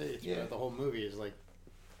trying to say throughout the whole movie is like,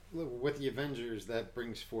 with the Avengers, that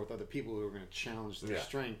brings forth other people who are going to challenge their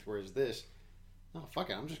strength, whereas this, no, fuck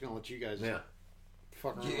it, I'm just going to let you guys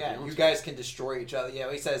fuck around. Yeah, you guys can destroy each other.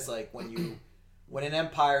 Yeah, he says, like, when an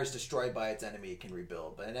empire is destroyed by its enemy, it can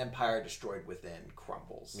rebuild, but an empire destroyed within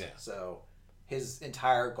crumbles. Yeah. So his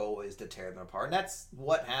entire goal is to tear them apart, and that's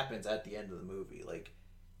what happens at the end of the movie. Like,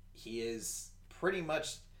 he is pretty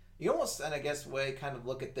much, you almost, and I guess way kind of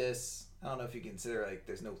look at this, I don't know if you consider, like,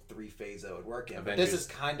 there's no 3-phase that would work in. But this is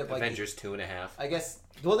kind of like Avengers 2.5. I guess.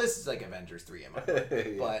 Well, this is like Avengers 3 in my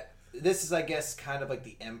mind. But this is, I guess, kind of like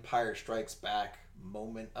the Empire Strikes Back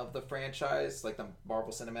moment of the franchise, like the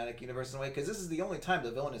Marvel Cinematic Universe in a way, because this is the only time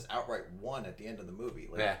the villain is outright won at the end of the movie.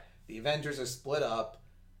 Like, the Avengers are split up.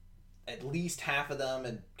 At least half of them,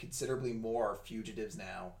 and considerably more, are fugitives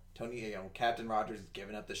now. Captain Rogers has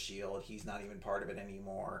given up the shield. He's not even part of it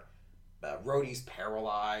anymore. Rhodey's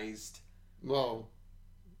paralyzed. Well,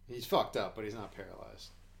 he's fucked up, but he's not paralyzed.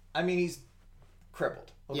 I mean, he's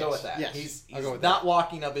crippled. We'll go with that. Yes, he's not that.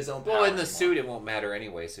 Walking of his own power. Well, in the anymore. suit, it won't matter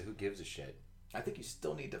anyway, so who gives a shit? I think you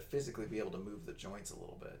still need to physically be able to move the joints a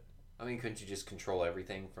little bit. I mean, couldn't you just control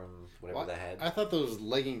everything from whatever the head? I thought those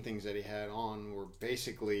legging things that he had on were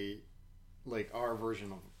basically like our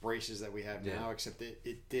version of braces that we have now, except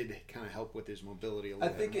it did kind of help with his mobility a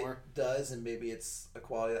little bit more. It does, and maybe it's a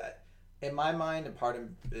quality that, in my mind, and part of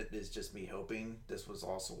it is just me hoping this was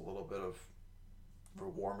also a little bit of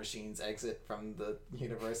War Machine's exit from the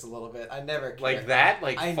universe a little bit. I never cared. Like that?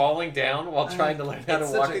 Falling down while trying to learn how to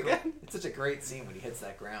walk again? It's such a great scene when he hits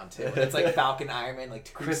that ground, too. It's like Falcon Iron Man, like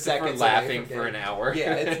 2 seconds laughing for an hour.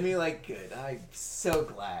 Yeah, it's me like, good. I'm so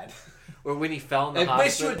glad. Or when he fell in the hospital. I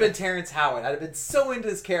wish you had been Terrence Howard. I'd have been so into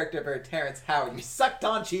this character for Terrence Howard. You sucked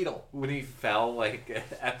Don Cheadle. When he fell, like,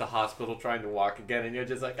 at the hospital trying to walk again, and you're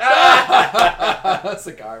just like, ah!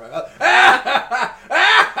 Cigar in my mouth. Ah!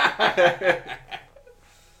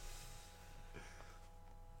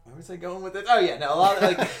 Where was I going with this? Oh yeah, no, a lot of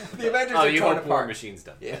like the Avengers are torn apart. War Machine's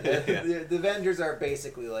done. Yeah, the Avengers are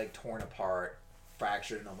basically like torn apart,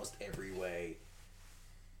 fractured in almost every way,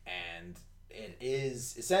 and it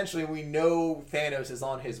is essentially we know Thanos is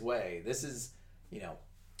on his way. This is,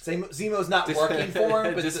 Zemo's not working for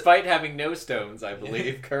him, but despite having no stones, I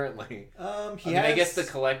believe currently. I guess the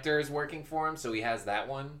Collector is working for him, so he has that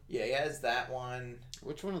one. Yeah, he has that one.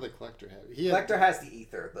 Which one did the Collector have? Collector has the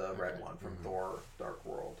Ether, the red one from Thor: Dark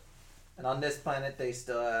World. And on this planet, they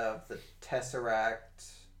still have the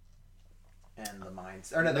Tesseract and the Mind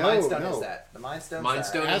Stone. Or no, the Mind Stone is that. The Mind Stone. Mind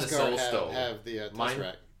Stone and the Soul Stone have the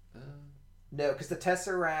Tesseract. No, because the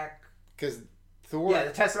Tesseract. Because Thor. Yeah,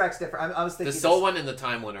 the Tesseract's different. I was thinking the Soul one and the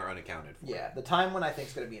Time one are unaccounted for. Yeah, the Time one I think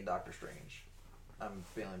is going to be in Doctor Strange. I'm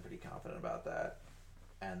feeling pretty confident about that.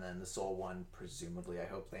 And then the Soul one, presumably, I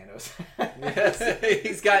hope Thanos. Yes,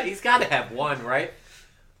 he's got to have one, right?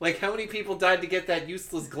 Like, how many people died to get that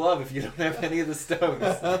useless glove if you don't have any of the stones?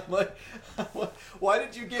 Why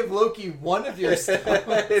did you give Loki one of your stones?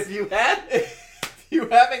 If you had, you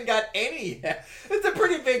haven't got any. It's a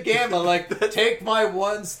pretty big gamble. Like, take my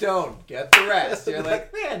one stone, get the rest. You're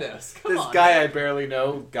like, Thanos, come on. This guy I barely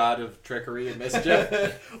know, god of trickery and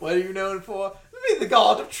mischief. What are you known for? Me, the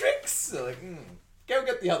god of tricks. They're like, go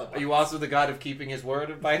get the other one. Are you also the god of keeping his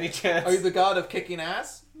word by any chance? Are you the god of kicking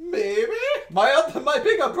ass? Maybe. My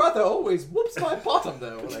bigger brother always whoops my bottom,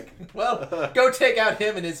 though. Like, well, go take out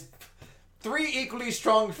him and his 3 equally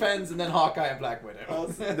strong friends, and then Hawkeye and Black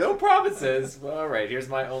Widow. No promises. Well, all right, here's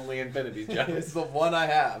my only Infinity Gem. It's the one I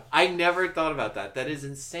have. I never thought about that. That is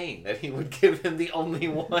insane that he would give him the only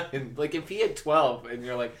one. Like, if he had 12, and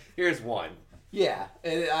you're like, here's one. Yeah, I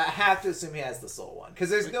have to assume he has the Soul one because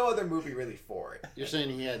there's no other movie really for it. You're saying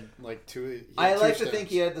he had like 2. I like to think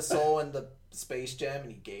he had the Soul and the Space Gem,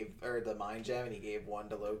 and the Mind Gem, and he gave one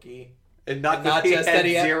to Loki. And not just that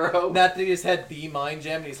he had zero. Not that he just had the Mind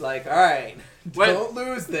Gem, and he's like, all right, don't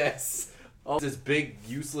lose this. This big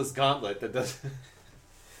useless gauntlet that doesn't.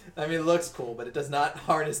 I mean, it looks cool, but it does not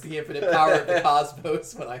harness the infinite power of the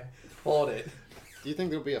cosmos when I hold it. Do you think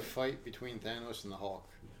there'll be a fight between Thanos and the Hulk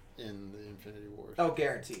in the Infinity Wars? Oh,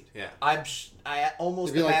 guaranteed. Yeah. I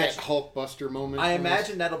almost It'll be imagine, like that Hulk Buster moment. I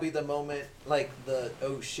imagine that'll be the moment, like the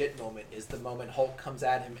oh shit moment is the moment Hulk comes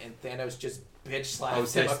at him and Thanos just bitch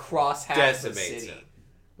slaps him across half the city. Him.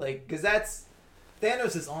 Like, because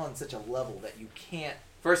Thanos is on such a level that you can't.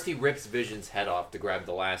 First, he rips Vision's head off to grab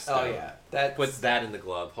the last stone. Oh yeah, puts that in the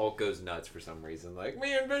glove. Hulk goes nuts for some reason. Like,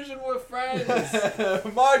 me and Vision were friends.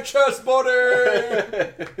 My chest body.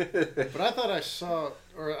 But I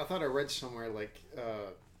thought I read somewhere like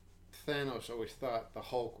Thanos always thought the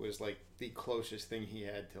Hulk was like the closest thing he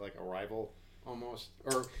had to like a rival. Almost,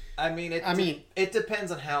 or it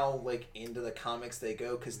depends on how like into the comics they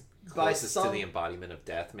go. Because closest to the embodiment of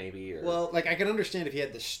death, maybe. Or... Well, like I can understand if he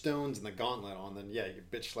had the stones and the gauntlet on, then yeah, you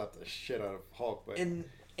bitch slap the shit out of Hulk. But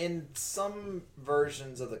in some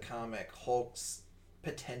versions of the comic, Hulk's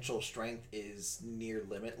potential strength is near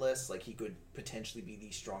limitless. Like he could potentially be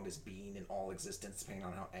the strongest being in all existence, depending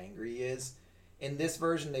on how angry he is. In this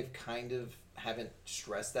version, they've kind of haven't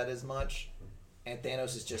stressed that as much. And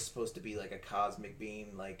Thanos is just supposed to be like a cosmic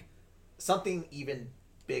being, like something even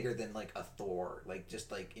bigger than like a Thor, like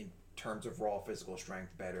just like in terms of raw physical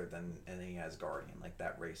strength, better than any Asgardian. Like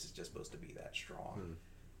that race is just supposed to be that strong.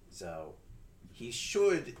 So he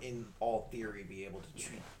should, in all theory, be able to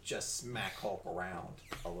just smack Hulk around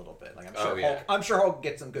a little bit. Like I'm sure Hulk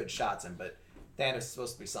gets some good shots in, but Thanos is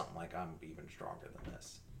supposed to be something like I'm even stronger than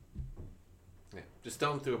this. Yeah, just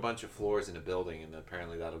throw him through a bunch of floors in a building, and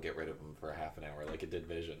apparently that'll get rid of him for half an hour, like it did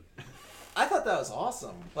Vision. I thought that was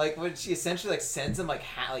awesome. Like when she essentially like sends him like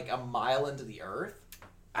a mile into the earth.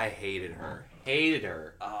 I hated her.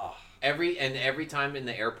 Oh. Every time in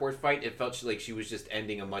the airport fight, it felt like she was just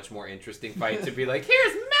ending a much more interesting fight to be like,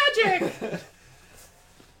 here's magic.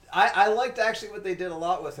 I liked actually what they did a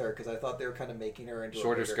lot with her because I thought they were kind of making her into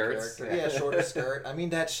Shorter a bigger skirts? character. Yeah, shorter skirt. I mean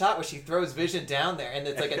that shot where she throws Vision down there and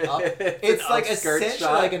it's like an up. It's like essentially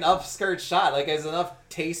shot. like an upskirt shot. Like there's enough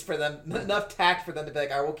taste for them, enough tact for them to be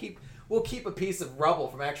like, all right, we'll keep a piece of rubble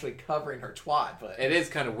from actually covering her twat. But It is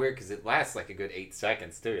kind of weird because it lasts like a good 8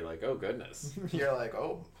 seconds too. You're like, oh goodness. you're like,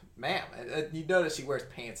 oh, ma'am. And you notice she wears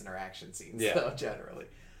pants in her action scenes, Yeah. so generally.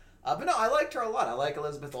 But no, I liked her a lot. I like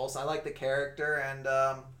Elizabeth Olsen. I like the character, and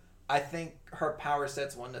I think her power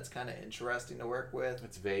set's one that's kind of interesting to work with.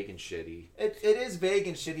 It's vague and shitty. It is vague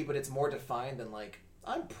and shitty, but it's more defined than, like,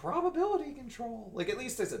 I'm probability control. Like, at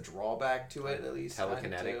least there's a drawback to it, at least.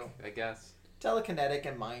 Telekinetic, I guess. Telekinetic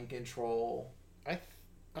and mind control. I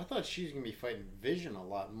thought she was going to be fighting Vision a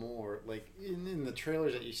lot more. Like, in the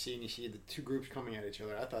trailers that you see, and you see the two groups coming at each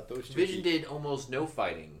other, I thought those two... Vision did almost no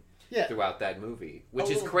fighting throughout that movie, which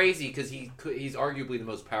is crazy because he's arguably the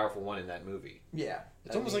most powerful one in that movie. Yeah.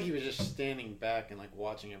 It's almost like he was just standing back and, like,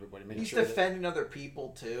 watching everybody. He's defending other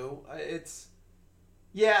people, too.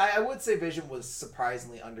 I would say Vision was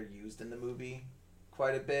surprisingly underused in the movie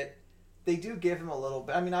quite a bit. They do give him a little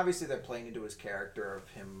bit... I mean, obviously they're playing into his character of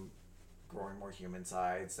him growing more human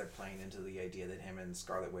sides. They're playing into the idea that him and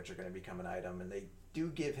Scarlet Witch are going to become an item, and they do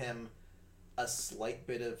give him a slight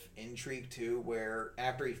bit of intrigue too, where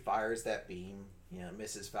after he fires that beam,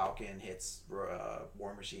 Mrs. Falcon hits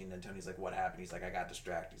War Machine, and Tony's like, what happened? He's like, I got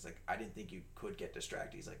distracted. He's like, I didn't think you could get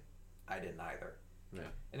distracted. He's like, I didn't either. Yeah.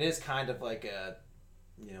 And it is kind of like a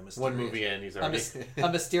mysterious, one movie in, he's already a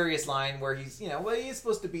mysterious line where he's he is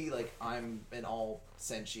supposed to be like, I'm an all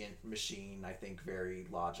sentient machine, I think very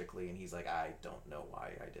logically, and he's like, I don't know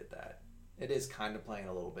why I did that. It is kind of playing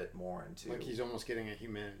a little bit more into... Like he's almost getting a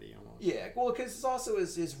humanity, almost. Yeah, well, because it's also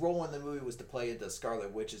his role in the movie was to play into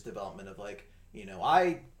Scarlet Witch's development of, like,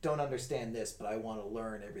 I don't understand this, but I want to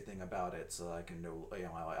learn everything about it so I can know,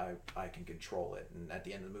 I can control it. And at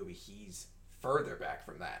the end of the movie, he's further back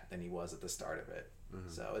from that than he was at the start of it. Mm-hmm.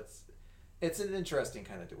 So it's an interesting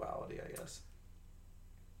kind of duality, I guess.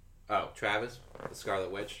 Oh, Travis, the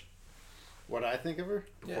Scarlet Witch. What I think of her?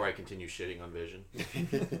 Before I continue shitting on Vision.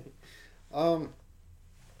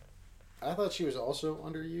 I thought she was also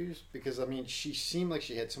underused because, I mean, she seemed like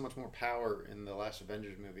she had so much more power in the last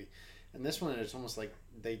Avengers movie. And this one, it's almost like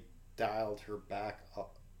they dialed her back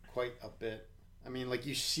up quite a bit. I mean, like,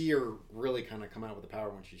 you see her really kind of come out with the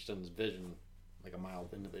power when she sends Vision, like, a mile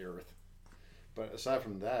into the earth. But aside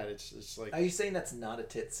from that, it's like... Are you saying that's not a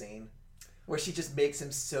tit scene? Where she just makes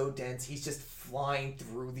him so dense, he's just flying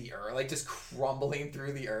through the earth, like, just crumbling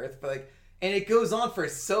through the earth. But, like... And it goes on for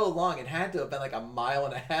so long. It had to have been like 1.5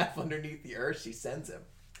 miles underneath the earth she sends him.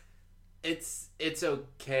 It's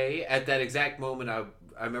okay. At that exact moment, I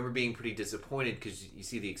remember being pretty disappointed because you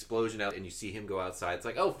see the explosion out and you see him go outside. It's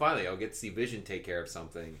like, oh, finally, I'll get to see Vision take care of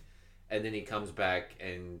something. And then he comes back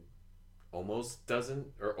and almost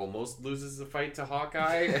loses the fight to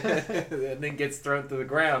Hawkeye and then gets thrown to the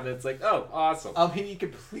ground. It's like, oh, awesome. I mean, he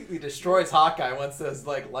completely destroys Hawkeye once those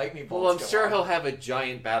like lightning bolts Well, I'm sure off. he'll have a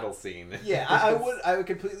giant battle scene. Yeah, I would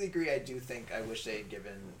completely agree. I do think I wish they had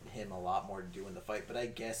given him a lot more to do in the fight, but I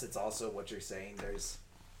guess it's also what you're saying.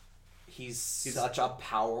 He's such a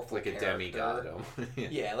powerful like character. A demigod.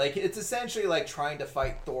 Yeah, like it's essentially like trying to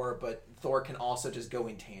fight Thor, but Thor can also just go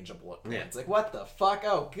intangible at points. Yeah. Like, what the fuck?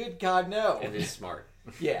 Oh, good God, no. And is smart.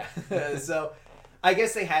 Yeah. So I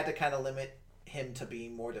guess they had to kind of limit him to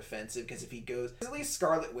being more defensive, because if he goes... At least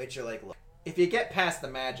Scarlet Witch, you're like, look, if you get past the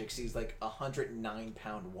magic, she's like a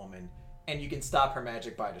 109-pound woman, and you can stop her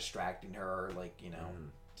magic by distracting her, or like,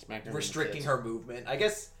 restricting her movement. I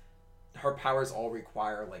guess her powers all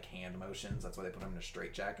require like hand motions. That's why they put him in a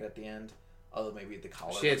straitjacket at the end. Although maybe the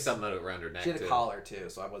collar. She had something around her neck. She had a collar too,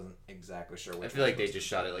 so I wasn't exactly sure. I feel like they just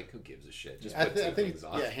shot it like, who gives a shit? Just I put two think things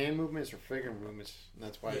on. Yeah, hand movements or finger movements. And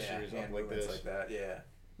that's why she was up like this. Like that. Yeah,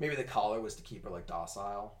 maybe the collar was to keep her like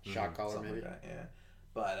docile. Shock collar, maybe. Like that, yeah,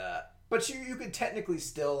 but you could technically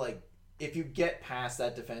still like, if you get past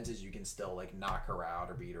that defenses, you can still like knock her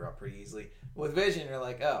out or beat her up pretty easily. With Vision, you're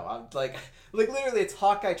like, oh, I'm like literally, it's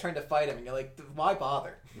Hawkeye trying to fight him, and you're like, why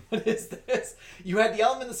bother? What is this? You had the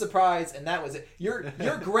element of surprise, and that was it. Your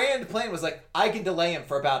grand plan was like, I can delay him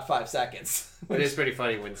for about 5 seconds. But it's pretty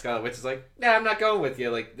funny when Scarlet Witch is like, nah, I'm not going with you.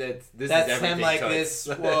 Like that's is everything. Him like touched. this.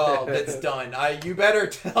 Whoa, that's done. You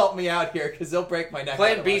better help me out here, because he'll break my neck.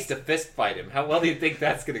 Plan B's to fist fight him. How well do you think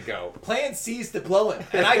that's gonna go? Plan C's to blow him,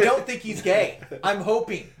 and I don't think he's gay. I'm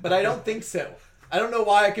hoping, but I don't think so. I don't know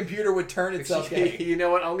why a computer would turn itself gay. You know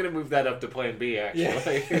what? I'm gonna move that up to Plan B.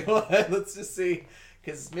 Actually, yeah. Well, let's just see.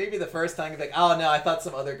 Because maybe the first time you're like, oh no, I thought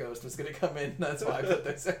some other ghost was going to come in. That's why I put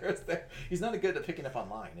those arrows there. He's not good at picking up on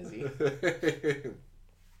line, is he?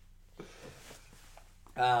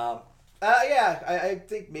 Yeah, I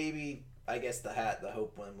think maybe, I guess the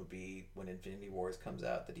hope one would be when Infinity Wars comes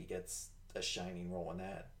out that he gets a shining role in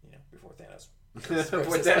that, before Thanos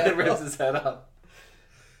Before Thanos rips his head off.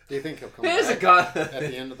 Do you think he'll come Here's back at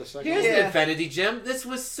the end of the second? Here's the Infinity Gem. This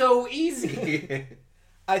was so easy.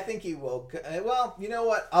 I think he will. Well, you know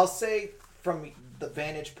what? I'll say from the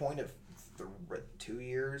vantage point of 2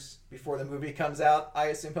 years before the movie comes out, I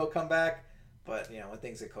assume he'll come back. But, when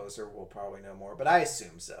things get closer, we'll probably know more. But I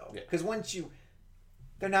assume so. Because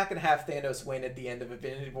they're not going to have Thanos win at the end of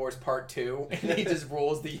Infinity Wars Part 2, and he just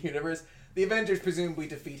rules the universe. The Avengers presumably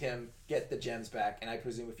defeat him, get the gems back, and I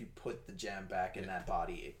presume if you put the gem back in that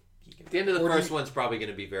body, he can... The end of the first one's probably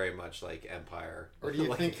going to be very much like Empire. Or do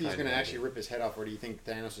you think he's going to actually rip his head off, or do you think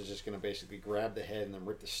Thanos is just going to basically grab the head and then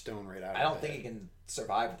rip the stone right out of it? I don't think he can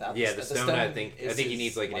survive without the stone. I think he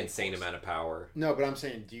needs like an insane amount of power. No, but I'm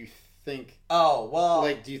saying, do you think... Oh, well...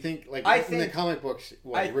 do you think... in the comic books,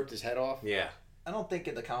 he ripped his head off? Yeah. I don't think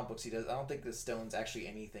in the comic books he does. I don't think the stone's actually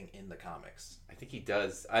anything in the comics. I think he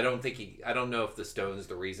does. I don't know if the stone's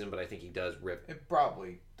the reason, but I think he does rip. It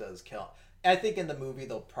probably does kill. I think in the movie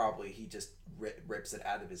he just rips it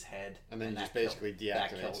out of his head. And then just basically deactivates.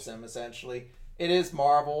 That kills him, essentially. It is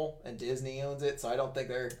Marvel, and Disney owns it, so I don't think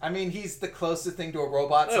they're... I mean, he's the closest thing to a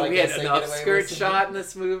robot, so I guess they get away with it. We had enough skirt shot in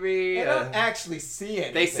this movie. I don't actually see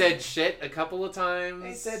anything. They said shit a couple of times.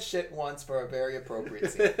 They said shit once for a very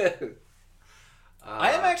appropriate scene.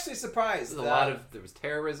 I am actually surprised. There was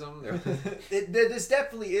terrorism. This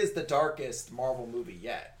definitely is the darkest Marvel movie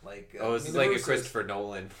yet. This is like a Christopher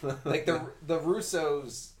Nolan. Like the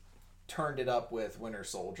Russos turned it up with Winter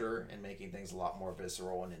Soldier and making things a lot more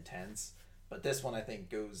visceral and intense. But this one I think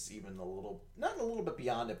goes even not a little bit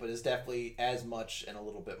beyond it, but is definitely as much and a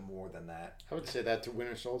little bit more than that. I would say that to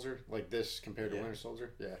Winter Soldier, like this compared to Winter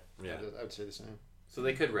Soldier. Yeah. I would say the same. So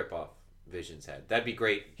they could rip off Vision's head. That'd be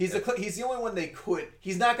great. He's the only one they could.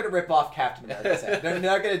 He's not going to rip off Captain America's head. They're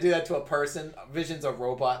not going to do that to a person. Vision's a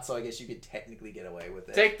robot, so I guess you could technically get away with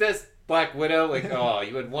it. Take this, Black Widow.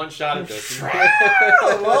 You had one shot at this.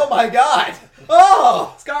 Oh my God!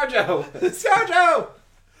 Oh, ScarJo.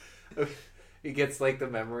 ScarJo. He gets the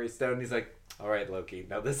memory stone. He's like, all right, Loki.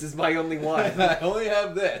 Now this is my only one. I only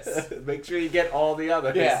have this. Make sure you get all the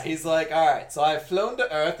others. Yeah, he's like, all right, so I've flown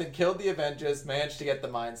to Earth and killed the Avengers, managed to get the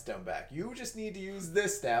Mind Stone back. You just need to use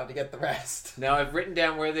this now to get the rest. Now I've written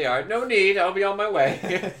down where they are. No need. I'll be on my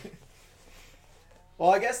way.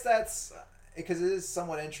 Well, I guess that's because it is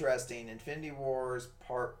somewhat interesting. Infinity Wars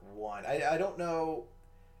Part 1. I don't know,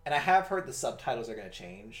 and I have heard the subtitles are going to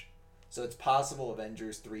change. So it's possible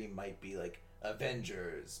Avengers 3 might be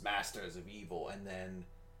Avengers, Masters of Evil, and then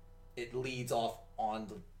it leads off on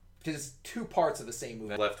because it's two parts of the same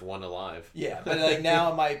movie. Left one alive. Yeah, but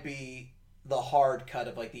now it might be the hard cut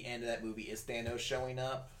of the end of that movie is Thanos showing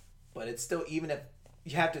up, but it's still, even if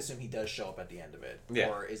you have to assume he does show up at the end of it,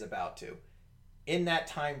 or is about to. In that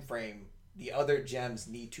time frame, the other gems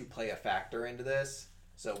need to play a factor into this.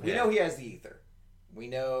 So we know he has the ether. We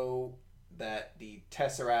know that the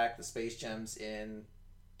Tesseract, the space gems in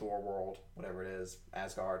Thor world, whatever it is,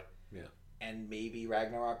 Asgard. Yeah. And maybe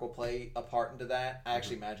Ragnarok will play a part into that. I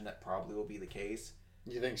actually imagine that probably will be the case.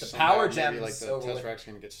 You think the power gems, the Tesseract's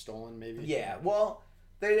going to get stolen, maybe? Yeah, well,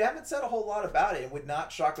 they haven't said a whole lot about it. It would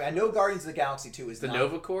not shock me. I know Guardians of the Galaxy 2 is the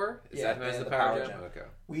Nova Core? Is that who has the power gem? Okay.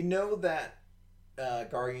 We know that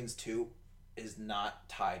Guardians 2 is not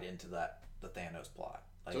tied into the Thanos plot.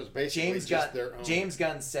 So it's basically their own. James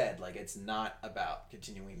Gunn said it's not about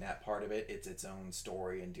continuing that part of it. It's its own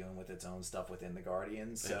story and dealing with its own stuff within the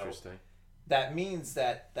Guardians. So interesting. That means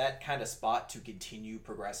that kind of spot to continue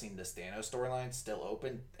progressing this Thanos storyline is still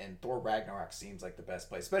open, and Thor Ragnarok seems like the best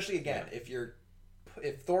place. Especially again,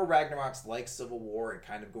 if Thor Ragnarok's like Civil War and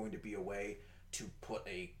kind of going to be a way to put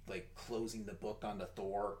a closing the book on the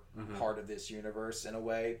Thor part of this universe in a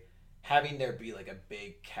way. Having there be a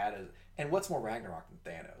big and what's more Ragnarok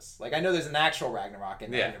than Thanos? I know there's an actual Ragnarok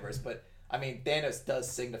in the universe, but I mean Thanos does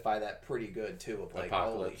signify that pretty good too. Of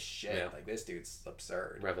holy shit, this dude's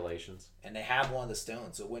absurd. Revelations, and they have one of the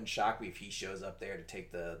stones, so it wouldn't shock me if he shows up there to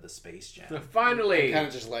take the space gem. Finally, kind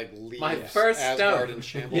of just leaves my first Asgard stone in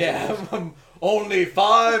shambles. Yeah, only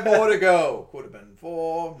 5 more to go. Could have been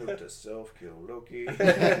 4. Note to self, kill Loki.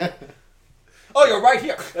 Oh, you're right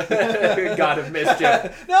here. God of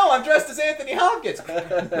mischief. No, I'm dressed as Anthony Hopkins.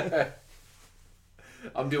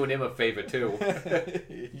 I'm doing him a favor, too.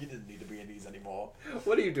 He doesn't need to be in these anymore.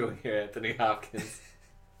 What are you doing here, Anthony Hopkins?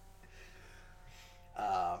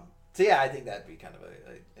 So, yeah, I think that'd be kind of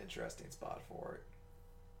an interesting spot for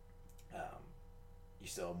it. You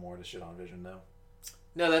still have more to shit on Vision, though?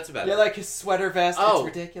 No, that's about it. You like his sweater vest? It's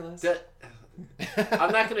ridiculous.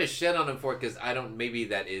 I'm not gonna shit on him for it because I don't. Maybe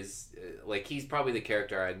that is like he's probably the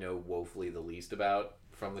character I know woefully the least about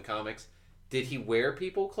from the comics. Did he wear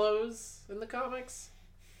people clothes in the comics?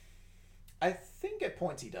 I think at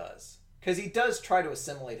points he does, because he does try to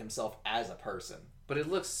assimilate himself as a person. But it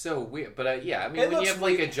looks so weird. But yeah, I mean, It when you looks have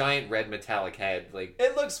like weird. a giant red metallic head, like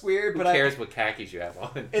It looks weird, who but cares what khakis you have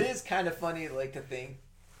on? it is kind of funny, like, to think,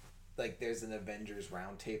 like, there's an Avengers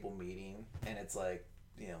roundtable meeting, and it's like,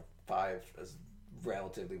 5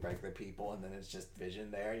 relatively regular people, and then it's just Vision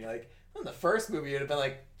there, and you're like, in the first movie, it would have been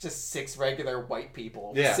like just 6 regular white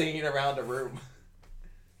people singing around a room.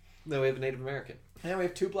 No, we have a Native American. And we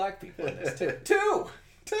have 2 black people in this too.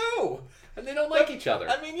 Two. And they don't like each other.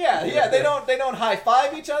 I mean, yeah, they don't high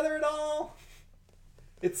five each other at all.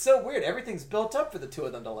 It's so weird. Everything's built up for the 2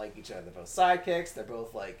 of them to like each other. They're both sidekicks. They're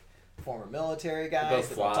both like former military guys.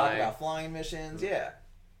 They both talk fly. about flying missions. Yeah,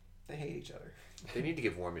 they hate each other. They need to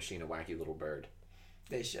give War Machine a wacky little bird.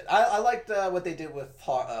 They should. I liked what they did with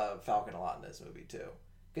Falcon a lot in this movie too,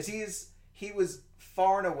 because he was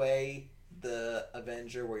far and away the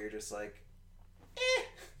Avenger where you're just like, eh.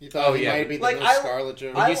 You thought he might be the new Scarlet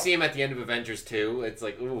Jones? When you see him at the end of Avengers 2, it's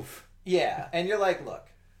like, oof. Yeah, and you're like, look,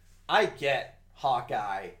 I get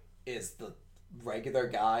Hawkeye is the regular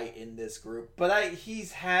guy in this group, but he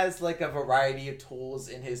has like a variety of tools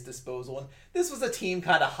in his disposal, and this was a team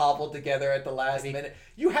kind of hobbled together at the last minute.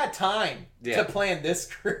 You had time to plan this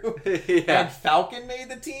group, and Falcon made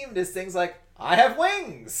the team. This thing's like, I have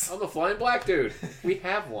wings. I'm a flying black dude. We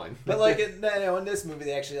have one. But like in this movie,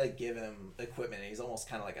 they actually like give him equipment, and he's almost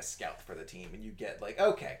kind of like a scout for the team. And you get like,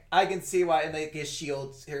 okay, I can see why. And like his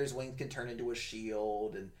shield, his wings can turn into a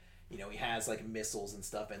shield, and he has like missiles and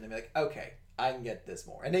stuff. And they're like, okay, I can get this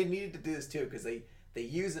more. And they needed to do this too because they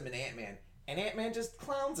use him in Ant-Man, and Ant-Man just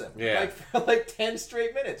clowns him like for like 10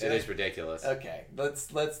 straight minutes. It is ridiculous. Okay, let's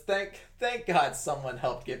thank God someone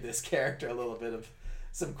helped give this character a little bit of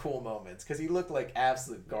some cool moments because he looked like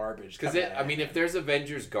absolute garbage. Because if there's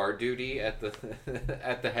Avengers guard duty at the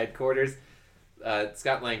at the headquarters,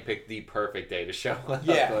 Scott Lang picked the perfect day to show up.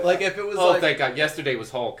 Yeah, like if it was thank God, yesterday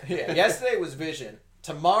was Hulk. Yeah, yesterday was Vision.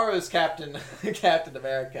 Tomorrow's Captain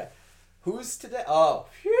America. Who's today? Oh,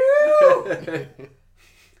 phew!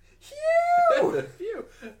 Phew!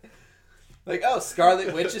 Like, oh,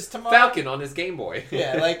 Scarlet Witch is tomorrow. Falcon on his Game Boy.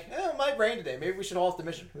 Yeah, like, my brain today. Maybe we should halt the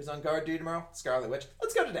mission. Who's on guard duty tomorrow? Scarlet Witch.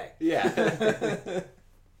 Let's go today. Yeah.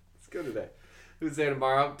 Let's go today. Who's there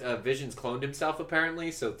tomorrow? Vision's cloned himself apparently,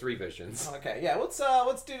 so 3 Visions. Okay, yeah.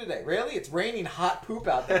 Let's do today. Really? It's raining hot poop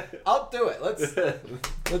out there. I'll do it.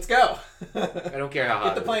 Let's go. I don't care how hot.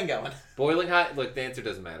 Get the plane going. Boiling hot. Look, the answer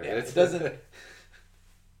doesn't matter. Yeah, it doesn't.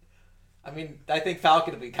 I mean, I think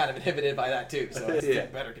Falcon will be kind of inhibited by that too, so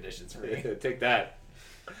it's better conditions for me. Take that.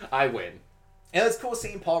 I win. And it's cool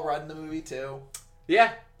seeing Paul Rudd in the movie too.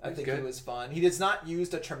 Yeah, I think he was fun. He has not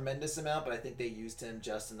used a tremendous amount, but I think they used him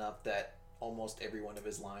just enough that almost every one of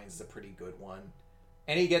his lines is a pretty good one.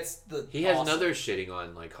 And he gets the. He has another shitting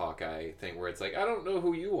on like Hawkeye thing where it's like, I don't know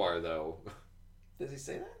who you are though. Does he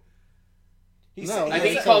say that? I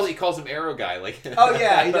think he calls him Arrow Guy. Like, oh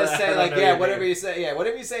yeah, he does say like, yeah, whatever you say,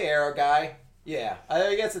 whatever you say, Arrow Guy. Yeah,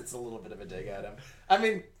 I guess it's a little bit of a dig at him. I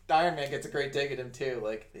mean, Iron Man gets a great dig at him too.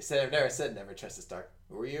 Like they said, I've never said never trust a Stark.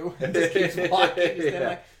 Who are you? And just keeps walking. He's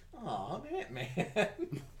like, oh, Ant-Man.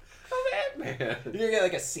 Ant-Man. You're gonna get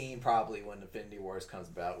like a scene probably when Infinity Wars comes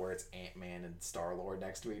about where it's Ant-Man and Star-Lord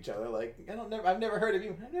next to each other. Like, I've never heard of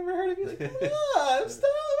you. I've never heard of you. Like, I'm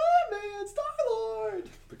Ant-Man, Star-Lord.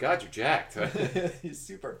 But God, you're jacked. He's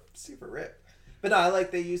super, super ripped. But no, I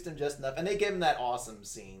like they used him just enough, and they gave him that awesome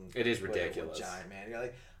scene. It is ridiculous. With Giant Man. You're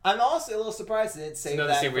like, I'm also a little surprised they didn't save that.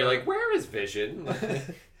 Another scene where you're like, where is Vision?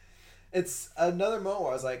 It's another moment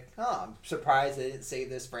where I was like, I'm surprised they didn't save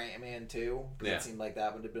this for Ant-Man too. Yeah. It seemed like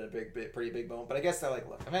that would have been a pretty big moment. But I guess they're like,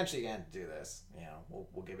 look, eventually you got to do this.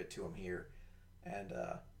 We'll give it to him here. And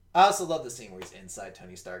I also love the scene where he's inside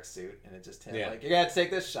Tony Stark's suit, and it just him like, you got to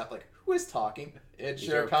take this shot. Like, who is talking? It's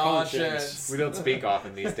your conscience. We don't speak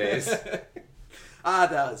often these days.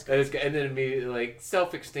 That was good. And then immediately like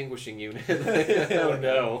self-extinguishing unit. Like, oh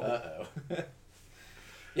no. Uh-oh.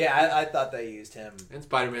 Yeah, I thought they used him. And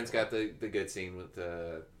Spider-Man's got the good scene with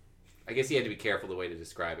the. I guess he had to be careful the way to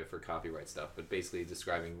describe it for copyright stuff, but basically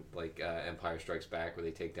describing like Empire Strikes Back, where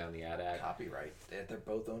they take down the AT-AT. Copyright. They're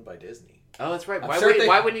both owned by Disney. Oh, that's right.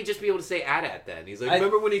 Why wouldn't he just be able to say AT-AT then? He's like,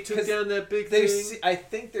 remember when he took down that big thing? I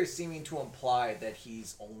think they're seeming to imply that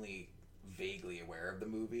he's only vaguely aware of the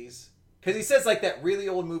movies. Because he says, like, that really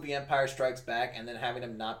old movie Empire Strikes Back, and then having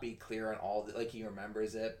him not be clear on all the, like, he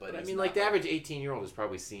remembers it, but I mean, like, the average 18-year-old has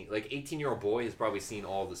probably seen, like, 18-year-old boy has probably seen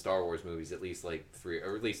all the Star Wars movies, at least, like, 3,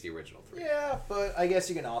 or at least the original 3. Yeah, but I guess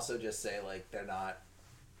you can also just say, like, they're not,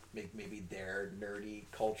 maybe their nerdy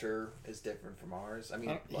culture is different from ours. I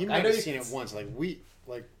mean, he might have seen it once.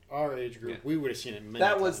 Like, our age group, we would have seen it many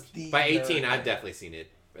times. By 18, I've definitely seen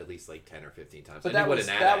it at least like 10 or 15 times. But I knew what an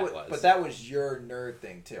AT-AT was. But that was your nerd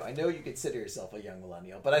thing too. I know you consider yourself a young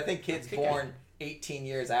millennial, but I think kids born 18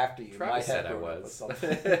 years after you might have grown up with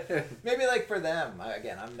something. Maybe like for them,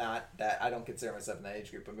 I'm not that. I don't consider myself in that age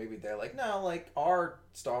group, but maybe they're like, no, like our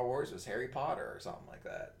Star Wars was Harry Potter or something like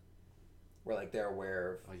that. Where like they're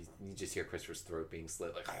aware of. Oh, you just hear Christopher's throat being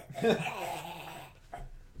slit, like.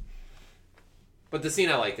 But the scene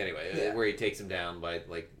I liked anyway, where he takes him down by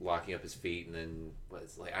like locking up his feet, and then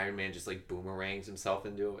like Iron Man just like boomerangs himself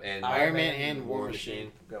into it, and Iron Man and War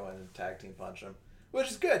Machine go in and tag team punch him,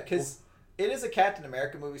 which is good because it is a Captain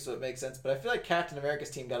America movie, so it makes sense. But I feel like Captain America's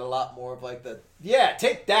team got a lot more of like the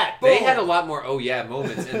take that. Boom. They had a lot more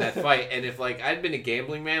moments in that fight, and if like I'd been a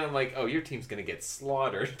gambling man, I'm like, oh, your team's gonna get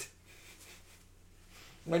slaughtered.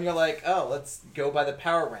 When you're like, oh, let's go by the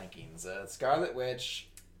power rankings, Scarlet Witch.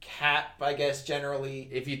 Cap, I guess, generally.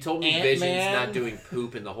 If you told me Ant-Man. Vision's not doing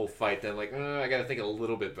poop in the whole fight, then like, I gotta think a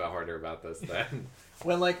little bit harder about this then.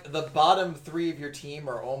 When, like, the bottom 3 of your team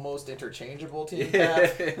are almost interchangeable team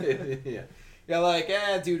Cap. Yeah. You're like,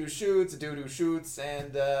 dude who shoots,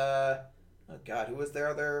 and, oh god, who was their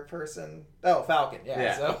other person? Oh, Falcon,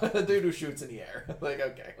 yeah. So, the dude who shoots in the air. Like,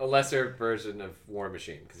 okay. A lesser version of War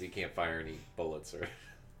Machine, because he can't fire any bullets or...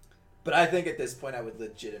 But I think at this point I would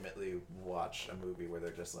legitimately watch a movie where they're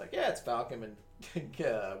just like, yeah, it's Falcon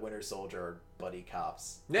and Winter Soldier are buddy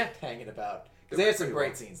cops hanging about. Because they have some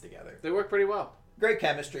great scenes together. They work pretty well. Great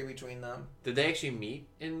chemistry between them. Did they actually meet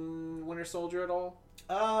in Winter Soldier at all?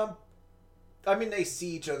 I mean, they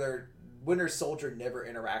see each other. Winter Soldier never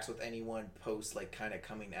interacts with anyone post, like, kind of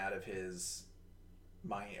coming out of his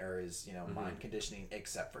mind, or his, mind conditioning,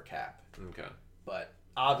 except for Cap. Okay. But...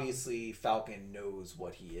 obviously, Falcon knows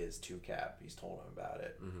what he is to Cap. He's told him about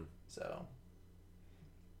it. Mm-hmm. So,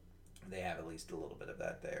 they have at least a little bit of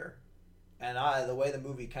that there. And the way the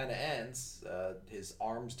movie kind of ends, his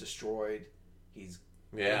arm's destroyed. He's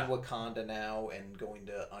in Wakanda now and going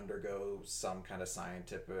to undergo some kind of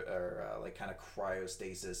scientific or kind of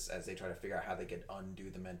cryostasis as they try to figure out how they can undo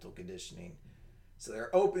the mental conditioning. So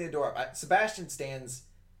they're opening the door up. Sebastian Stan's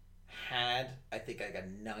had, I think, like a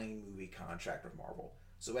 9-movie contract with Marvel.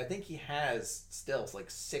 So I think he has still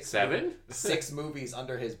like 6 movies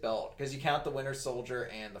under his belt, because you count the Winter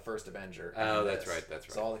Soldier and the First Avenger. Oh, that's right.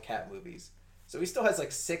 So all the Cap movies. So he still has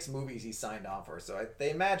like 6 movies he signed on for. So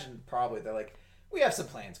they imagine probably they're like, we have some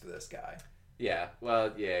plans for this guy. Yeah,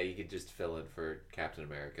 well, you could just fill in for Captain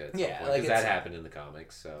America at some point, like because that happened in the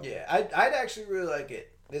comics. So yeah, I'd actually really like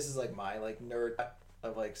it. This is like my like nerd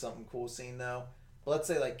of like something cool scene though. Let's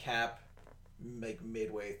say like Cap, like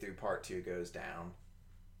midway through part 2 goes down,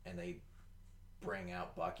 and they bring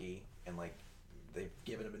out Bucky, and like they've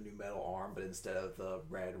given him a new metal arm, but instead of the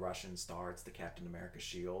red Russian star, it's the Captain America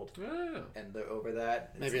shield. Oh. And over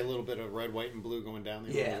that, maybe a little bit of red, white, and blue going down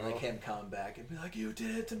there. Yeah, like him coming back and be like, "You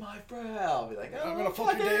did it to my friend." I'll be like, "I'm gonna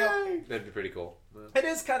fuck your day up." That'd be pretty cool. It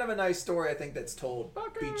is kind of a nice story, I think, that's told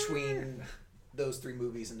between those 3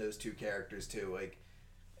 movies and those 2 characters too. Like,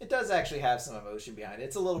 it does actually have some emotion behind it.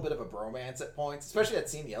 It's a little bit of a bromance at points, especially that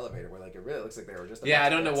scene in the elevator where like it really looks like they were just. I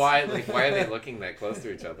don't know why. Like, why are they looking that close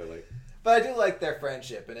to each other? Like, but I do like their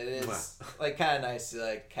friendship, and it is like kind of nice to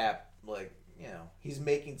like Cap. Like, he's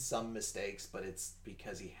making some mistakes, but it's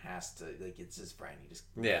because he has to. Like, it's his friend. He just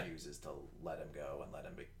refuses to let him go and let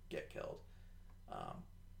him get killed.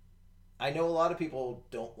 I know a lot of people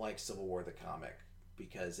don't like Civil War the comic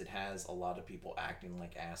because it has a lot of people acting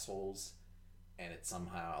like assholes. And it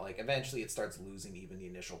somehow, like, eventually it starts losing even the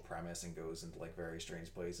initial premise and goes into, like, very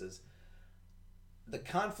strange places. The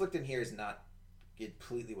conflict in here is not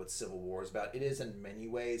completely what Civil War is about. It is in many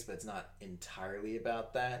ways, but it's not entirely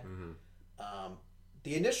about that. Mm-hmm.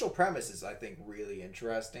 The initial premise is, I think, really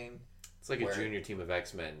interesting. It's like a junior team of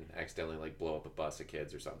X-Men accidentally, like, blow up a bus of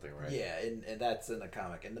kids or something, right? Yeah, and that's in the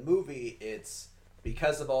comic. In the movie, it's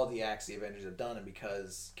because of all the acts the Avengers have done and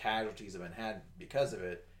because casualties have been had because of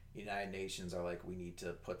it, United Nations are like, we need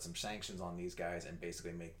to put some sanctions on these guys and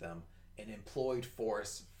basically make them an employed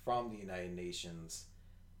force from the United Nations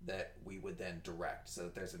that we would then direct so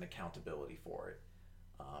that there's an accountability for it.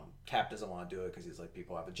 Cap doesn't want to do it because he's like,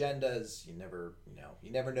 people have agendas. You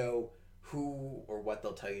never know who or what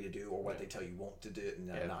they'll tell you to do or what they tell you won't to do and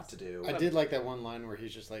not to do. I did like that one line where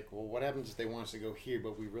he's just like, well, what happens if they want us to go here,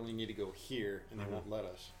 but we really need to go here, and they won't let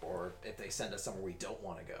us? Or if they send us somewhere we don't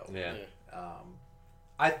want to go. Yeah.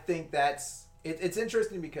 I think it's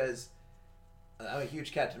interesting because I'm a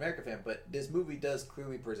huge Captain America fan, but this movie does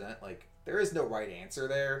clearly present, like, there is no right answer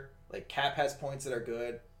there. Like, Cap has points that are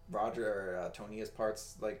good. Roger or Tony has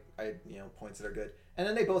points that are good. And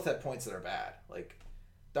then they both have points that are bad. Like,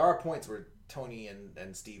 there are points where Tony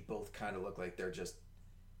and Steve both kind of look like they're just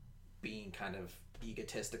being kind of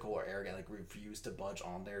egotistical or arrogant, like refuse to budge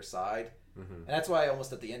on their side. Mm-hmm. And that's why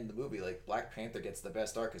almost at the end of the movie, like, Black Panther gets the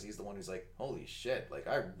best arc because he's the one who's like, holy shit, like,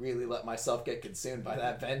 I really let myself get consumed by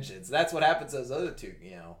that vengeance. That's what happens to those other two,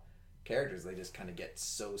 characters. They just kind of get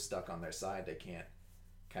so stuck on their side they can't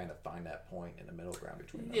kind of find that point in the middle ground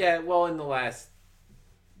between them. Yeah, well, in the last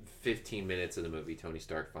 15 minutes of the movie, Tony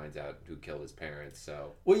Stark finds out who killed his parents,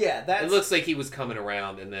 so... Well, yeah, it looks like he was coming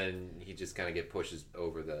around, and then he just kind of pushes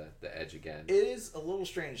over the edge again. It is a little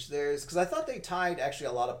strange. Because I thought they tied actually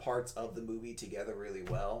a lot of parts of the movie together really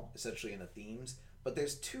well, essentially in the themes, but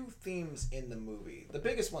there's two themes in the movie. The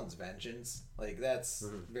biggest one's vengeance. Like, that's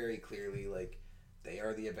very clearly, like, they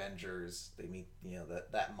are the Avengers. They meet,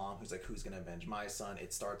 that mom who's like, who's going to avenge my son?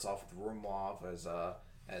 It starts off with Rumloff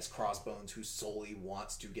as Crossbones, who solely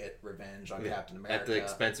wants to get revenge on Captain America. At the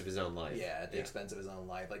expense of his own life. Yeah, at the expense of his own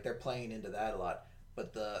life. Like, they're playing into that a lot.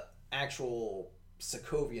 But the actual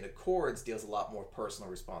Sokovian Accords deals a lot more personal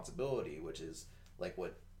responsibility, which is like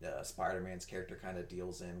what Spider-Man's character kind of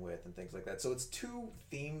deals in with and things like that. So it's two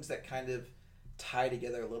themes that kind of tie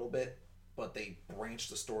together a little bit, but they branch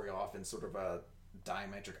the story off in sort of a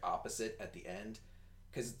diametric opposite at the end.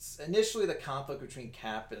 Because it's initially the conflict between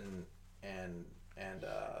Cap and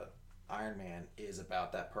Iron Man is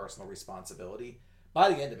about that personal responsibility. By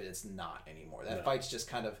the end of it, it's not anymore. That fight's just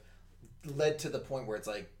kind of led to the point where it's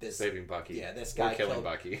like this saving Bucky. Yeah, this guy killing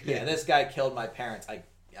Bucky. Yeah, this guy killed my parents.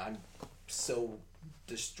 I'm so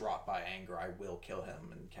distraught by anger, I will kill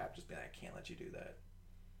him. And Cap just being like, I can't let you do that.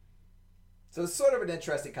 So it's sort of an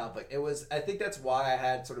interesting conflict. I think that's why I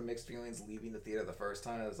had sort of mixed feelings leaving the theater the first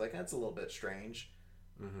time. I was like, that's a little bit strange.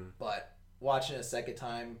 Mm-hmm. But watching it a second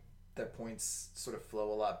time, their points sort of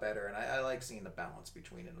flow a lot better, and I like seeing the balance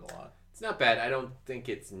between it a lot. It's not bad. I don't think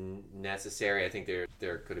it's necessary. I think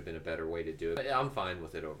there could have been a better way to do it. But I'm fine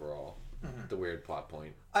with it overall. Mm-hmm. The weird plot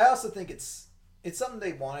point. I also think it's something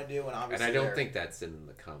they want to do, and obviously. And I don't think that's in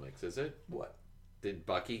the comics, is it? What? Did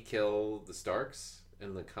Bucky kill the Starks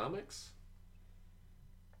in the comics?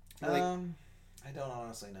 I don't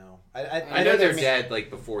honestly know. I know they're dead, like,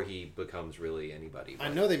 before he becomes really anybody. But I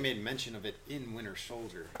know they made mention of it in Winter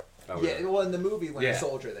Soldier. Oh, really? Well, in the movie Winter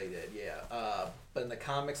Soldier they did, yeah. But in the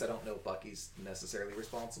comics, I don't know if Bucky's necessarily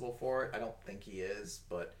responsible for it. I don't think he is,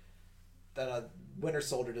 but Winter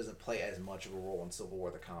Soldier doesn't play as much of a role in Civil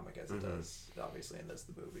War the comic as it does, obviously, in the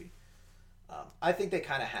movie. I think they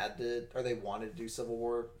kind of had to, or they wanted to do Civil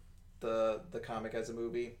War, the comic as a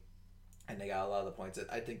movie. And they got a lot of the points.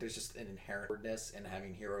 I think there's just an inherentness in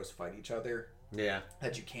having heroes fight each other. Yeah.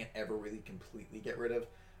 That you can't ever really completely get rid of.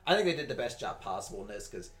 I think they did the best job possible in this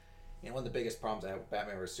because, one of the biggest problems I have with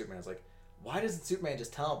Batman vs Superman is like, why doesn't Superman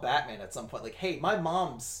just tell Batman at some point, like, hey, my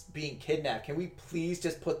mom's being kidnapped. Can we please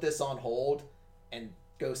just put this on hold and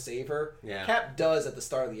go save her? Yeah. Cap does at the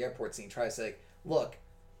start of the airport scene try to say, look,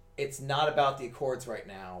 it's not about the Accords right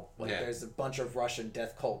now. Like, there's a bunch of Russian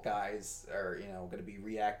death cult guys are, going to be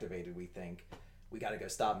reactivated, we think. We got to go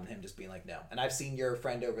stop them. And him just being like, no. And I've seen your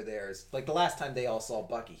friend over there. Like, the last time they all saw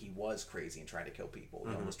Bucky, he was crazy and trying to kill people.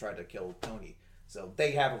 He almost tried to kill Tony. So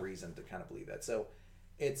they have a reason to kind of believe that. So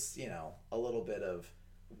it's, a little bit of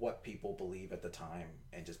what people believe at the time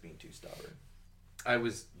and just being too stubborn.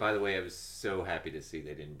 By the way, I was so happy to see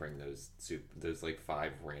they didn't bring those like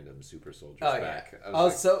 5 random super soldiers back.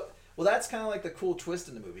 Well, that's kind of like the cool twist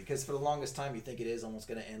in the movie, because for the longest time you think it is almost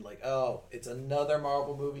going to end like, oh, it's another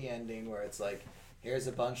Marvel movie ending where it's like, here's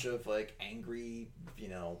a bunch of like angry,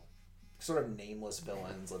 sort of nameless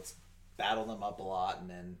villains. Let's battle them up a lot and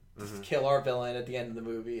then kill our villain at the end of the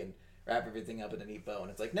movie and wrap everything up in a neat bow. And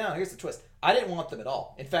it's like, no, here's the twist. I didn't want them at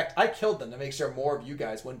all. In fact, I killed them to make sure more of you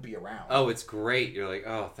guys wouldn't be around. Oh, it's great. You're like,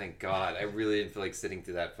 oh, thank God. I really didn't feel like sitting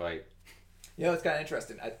through that fight. It's kind of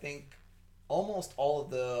interesting. I think almost all of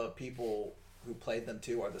the people who played them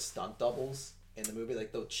too are the stunt doubles in the movie.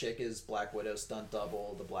 Like, the chick is Black Widow's stunt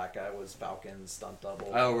double. The black guy was Falcon's stunt double.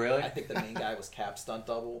 Oh, really? I think the main guy was Cap's stunt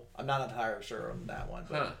double. I'm not entirely sure on that one,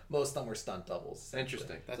 but most of them were stunt doubles.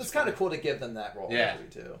 Interesting. It's kind of cool to give them that role, actually,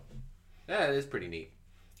 too. Yeah, it is pretty neat.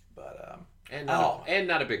 But and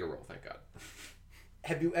not a bigger role, thank God.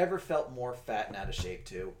 have you ever felt more fat and out of shape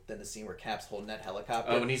too than the scene where Cap's holding that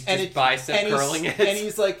helicopter? Oh, and he's just bicep curling it. And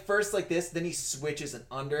he's like first like this, then he switches and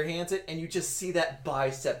underhands it, and you just see that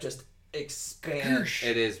bicep just expand.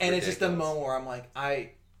 It is, and ridiculous. It's just a moment where I'm like,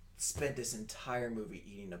 I spent this entire movie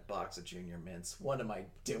eating a box of Junior Mints. What am I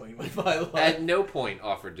doing with my life? At no point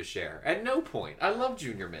offered to share. At no point. I love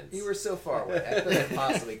Junior Mints. You were so far away. I couldn't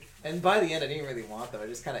possibly. And by the end, I didn't really want them. I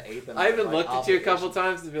just kind of ate them. I even like, looked at you a couple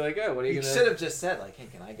times to be like, "Oh, what are you You gonna?" should have just said like, "Hey,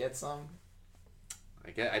 can I get some?"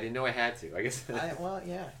 I didn't know I had to. I guess. Well,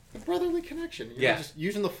 yeah. The brotherly connection. You're just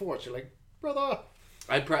using the force. You're like, brother.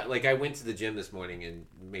 I went to the gym this morning and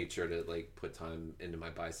made sure to like put time into my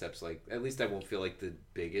biceps. Like at least I won't feel like the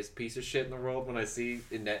biggest piece of shit in the world when I see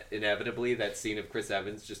inevitably that scene of Chris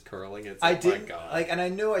Evans just curling. It's like, my God. Like, and I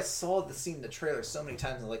know I saw the scene in the trailer so many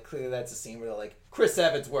times, and like clearly that's a scene where they're like Chris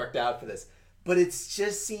Evans worked out for this, but it's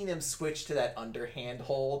just seeing him switch to that underhand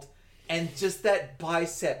hold and just that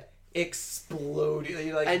bicep exploding.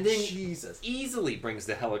 You're like, and then Jesus, easily brings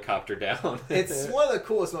the helicopter down. It's one of the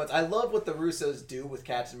coolest moments. I love what the Russos do with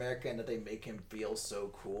Captain America and that they make him feel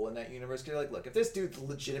so cool in that universe. You're like, look, if this dude's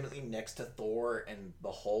legitimately next to Thor and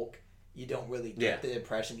the Hulk, you don't really get the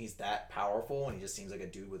impression he's that powerful, and he just seems like a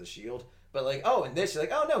dude with a shield. But like, oh, in this, you're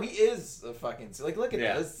like, oh no, he is a fucking. Like, look at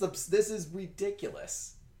this. This is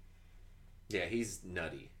ridiculous. Yeah, he's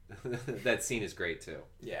nutty. That scene is great too.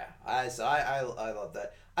 Yeah, I love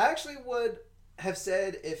that. I actually would have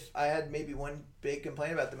said, if I had maybe one big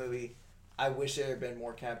complaint about the movie, I wish there had been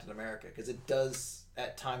more Captain America, because it does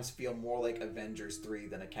at times feel more like Avengers 3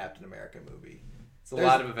 than a Captain America movie. It's a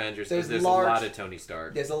lot of Avengers. There's a lot of Tony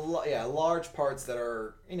Stark. There's large parts that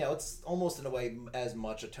are, it's almost in a way as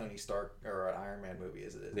much a Tony Stark or an Iron Man movie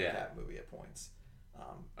as it is a Cap movie at points.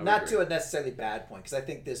 Not to a necessarily bad point, because I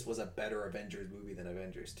think this was a better Avengers movie than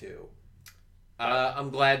Avengers 2. I'm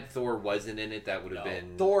glad Thor wasn't in it. That would have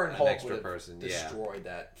been Thor and an Hulk extra would have person. destroyed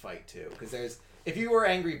that fight too. Because if you were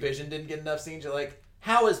angry Vision didn't get enough scenes, you're like,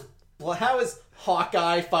 how is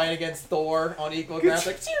Hawkeye fighting against Thor on equal ground?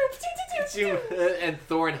 Like, and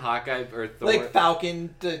Thor and Hawkeye, or Thor, like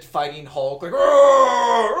Falcon fighting Hulk, like,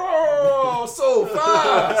 oh, so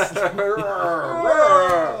fast.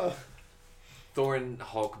 Thor and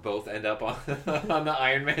Hulk both end up on the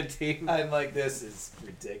Iron Man team. I'm like, this is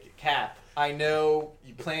ridiculous. Cap, I know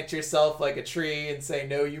you plant yourself like a tree and say,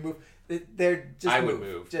 no, you move. They're just I move. would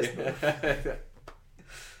move. Just move.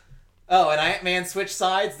 Oh, and Ant-Man switched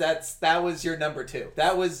sides? That was your number 2.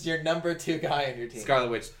 That was your number 2 guy on your team. Scarlet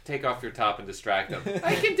Witch, take off your top and distract him.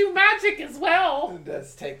 I can do magic as well.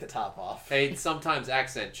 Let's take the top off. Hey, sometimes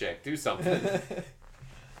accent check. Do something.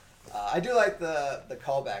 I do like the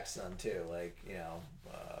callbacks to them too. Like,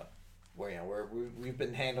 where we've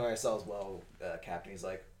been handling ourselves well. Captain, he's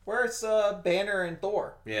like, where's Banner and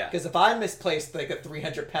Thor? Yeah. Because if I misplaced like a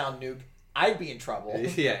 300-pound nuke, I'd be in trouble.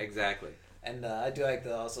 Yeah, exactly. And I do like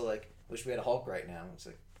also like, wish we had a Hulk right now. It's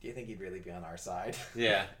like, do you think he'd really be on our side?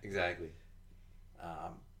 Yeah, exactly.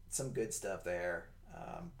 Some good stuff there.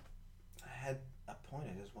 I had a point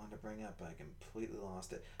I just wanted to bring up, but I completely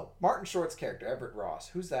lost it. Martin Short's character, Everett Ross.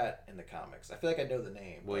 Who's that in the comics? I feel like I know the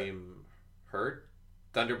name. William Hurt?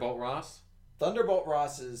 Thunderbolt Ross? Thunderbolt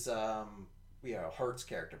Ross is Hurt's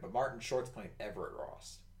character, but Martin Short's playing Everett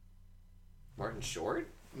Ross. Martin Short?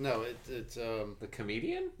 No, it's the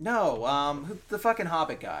comedian? No, the fucking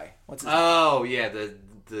Hobbit guy. What's his name? Oh, yeah,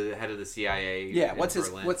 the head of the CIA. Yeah, in what's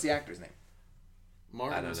Berlin. the actor's name?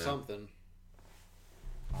 Martin something.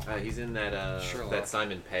 He's in that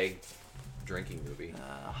Simon Pegg drinking movie.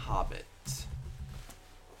 Hobbit.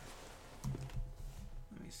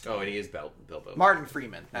 Oh, and he is Bilbo. Martin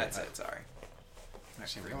Freeman. That's it. Sorry.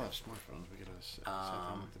 Actually, we all have smartphones. We gotta sit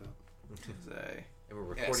down and look it up. And we're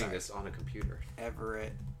recording this on a computer.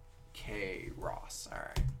 Everett K. Ross. All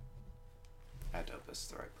right. I hope this is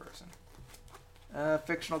the right person.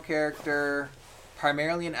 Fictional character,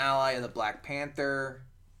 primarily an ally of the Black Panther.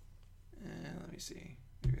 Let me see.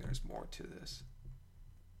 Maybe there's more to this.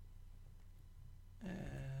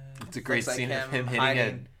 It's a great like scene of him hitting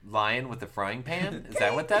hiding a lion with a frying pan. Is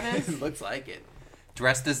that what that is? Looks like it.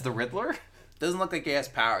 Dressed as the Riddler? Doesn't look like he has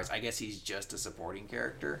powers. I guess he's just a supporting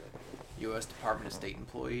character. U.S. Department of State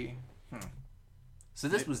employee. So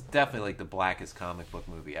this was definitely like the blackest comic book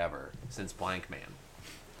movie ever since Blank Man.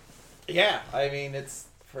 Yeah, I mean, it's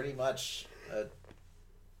pretty much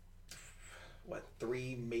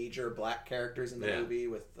 3 major black characters in the movie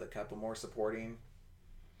with a couple more supporting.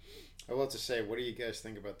 I will have to say, what do you guys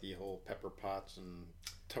think about the whole Pepper Potts and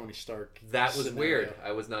Tony Stark? That was scenario? weird.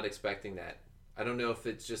 I was not expecting that. I don't know if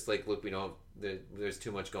it's just like, look, we don't. There's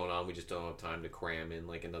too much going on. We just don't have time to cram in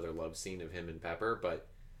like another love scene of him and Pepper. But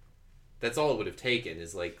That's all it would have taken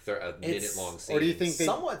is like a minute long scene. Or do you think they...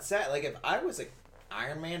 somewhat sad? Like if I was a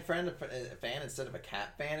Iron Man fan instead of a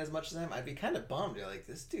Cap fan as much as him, I'd be kind of bummed. You're like,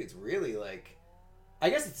 this dude's really like. I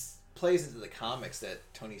guess it plays into the comics that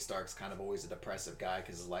Tony Stark's kind of always a depressive guy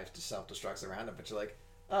because his life just self-destructs around him. But you're like,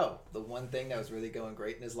 oh, the one thing that was really going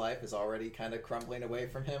great in his life is already kind of crumbling away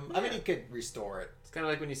from him. Yeah. I mean, he could restore it. It's kind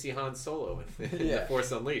of like when you see Han Solo in yeah. The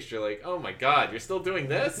Force Unleashed. You're like, oh my god, you're still doing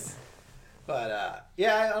this? But,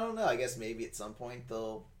 yeah, I don't know. I guess maybe at some point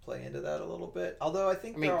they'll play into that a little bit. Although I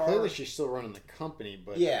think clearly she's still running the company,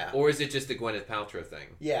 but... Yeah. Or is it just the Gwyneth Paltrow thing?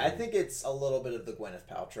 Yeah, I think it's a little bit of the Gwyneth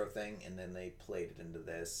Paltrow thing, and then they played it into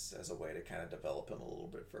this as a way to kind of develop him a little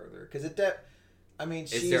bit further. Because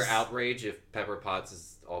is there outrage if Pepper Potts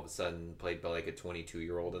is all of a sudden played by like a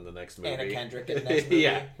 22-year-old in the next movie? Anna Kendrick in the next movie?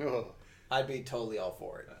 Yeah. I'd be totally all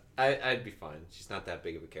for it. I'd be fine. She's not that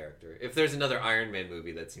big of a character. If there's another Iron Man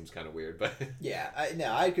movie, that seems kind of weird, but... Yeah,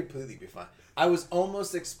 I'd completely be fine. I was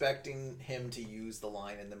almost expecting him to use the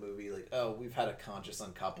line in the movie, like, oh, we've had a conscious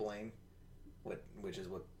uncoupling, which is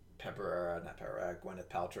what Gwyneth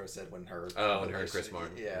Paltrow said when her... Oh, when her and Chris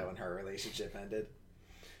Martin. Yeah, when her relationship ended.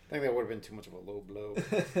 I think that would have been too much of a low blow.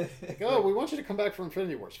 Like, oh, we want you to come back for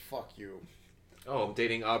Infinity Wars. Fuck you. Oh, I'm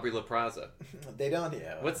dating Aubrey LaPraza. They don't,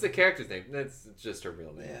 yeah. What's the character's name? That's just her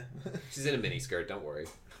real name. Yeah. She's in a miniskirt, don't worry.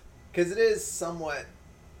 Because it is somewhat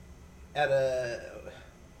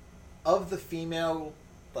of the female,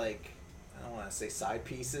 like, I don't want to say side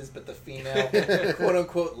pieces, but the female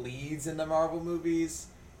quote-unquote leads in the Marvel movies,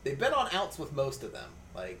 they've been on outs with most of them.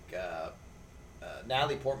 Like,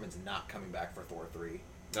 Natalie Portman's not coming back for Thor 3.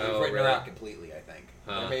 They've written her out completely, I think.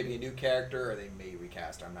 There may be a new character, or they may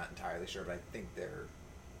recast her. I'm not entirely sure, but I think they're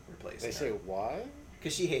replacing her. They say why?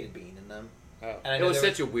 Because she hated being in them. Oh. And it was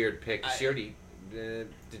such a weird pick. She already... did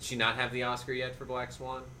she not have the Oscar yet for Black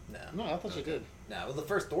Swan? No, I thought she did. No, well, the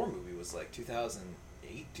first Thor movie was like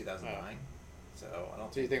 2008, 2009. Oh. So I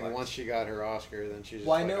don't. So you think once she got her Oscar, then she's just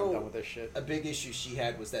I'm done with this shit? A big issue she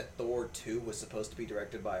had was that Thor 2 was supposed to be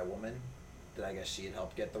directed by a woman. That I guess she had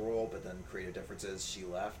helped get the role, but then creative differences, she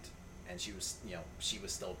left, and she was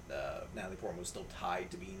still Natalie Portman was still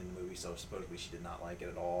tied to being in the movie, so supposedly she did not like it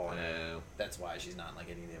at all. And that's why she's not in like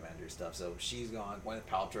any of the Avengers stuff. So she's gone. Gwyneth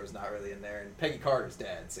Paltrow's not really in there, and Peggy Carter's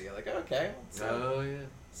dead. So you're like, okay,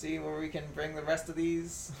 see where we can bring the rest of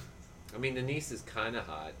these. I mean, the niece is kind of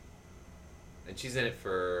hot. And she's in it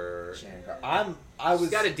for... She's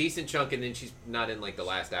got a decent chunk, and then she's not in, like, the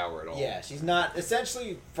last hour at all. Yeah, she's not...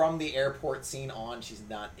 Essentially, from the airport scene on, she's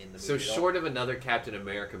not in the movie So short of another Captain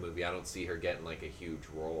America movie, I don't see her getting, like, a huge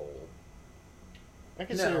role. I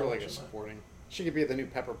can see her, like, a supporting... She could be the new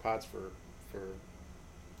Pepper Potts for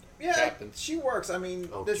yeah, Captain. She works. I mean...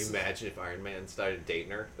 Could you imagine if Iron Man started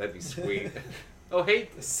dating her? That'd be sweet. Oh, hey.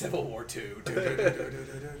 Civil War 2.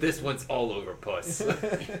 This one's all over puss.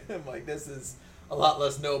 I'm like, this is a lot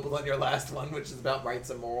less noble than your last one, which is about rights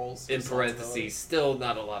and morals. In parentheses, still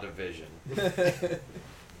not a lot of Vision.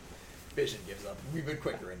 Vision gives up. We've been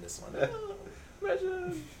quicker in this one.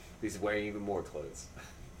 Vision. He's wearing even more clothes.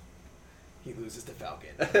 He loses to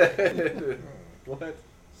Falcon. What?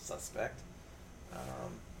 Suspect.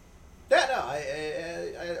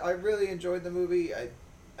 I really enjoyed the movie.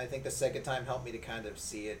 I think the second time helped me to kind of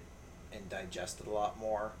see it and digest it a lot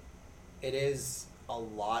more. It is a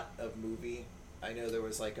lot of movie. I know there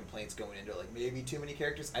was like complaints going into it, like maybe too many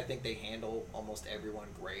characters. I think they handle almost everyone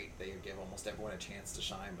great. They give almost everyone a chance to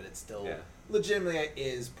shine, but it's still legitimately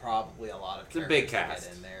is probably a lot of characters. It's a big cast to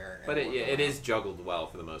get in there, but it is juggled well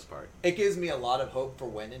for the most part. It gives me a lot of hope for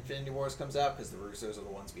when Infinity Wars comes out because the Russos are the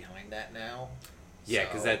ones behind that now. Yeah,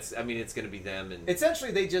 because it's going to be them and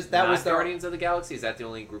essentially they just was Guardians of the Galaxy. Is that the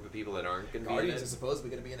only group of people that aren't going to be in it? Guardians is supposedly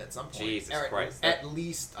going to be in it at some point. Jesus Christ! At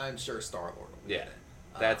least I'm sure Star-Lord will be in it.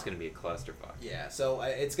 That's going to be a clusterfuck. Yeah, so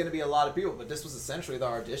it's going to be a lot of people, but this was essentially the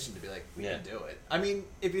audition to be like, we can do it. I mean,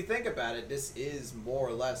 if you think about it, this is more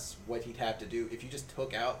or less what he'd have to do if you just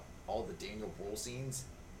took out all the Daniel Brühl scenes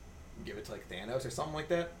and give it to like Thanos or something like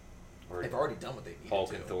that. Or they've already done what they needed to.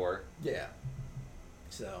 Hulk and Thor. Yeah.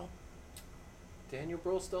 So Daniel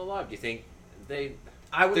Brühl's still alive. Do you think there's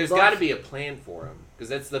there's got to be a plan for him? Because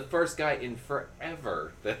that's the first guy in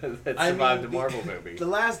forever that survived a Marvel movie. The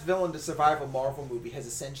last villain to survive a Marvel movie has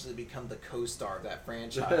essentially become the co-star of that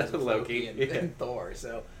franchise, with Loki and Thor.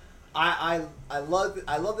 So, I love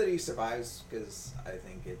that he survives because I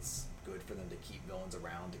think it's good for them to keep villains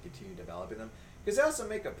around to continue developing them. Because they also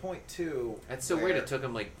make a point too. That's so weird. It took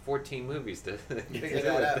him like 14 movies to figure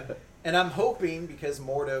that out. And I'm hoping, because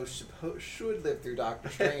Mordo should live through Doctor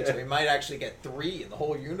Strange, we might actually get 3 in the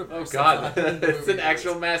whole universe. Oh God, it's an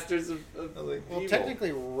actual Masters of well, evil.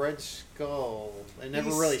 technically Red Skull. They never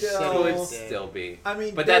really still- said It it. would still be. I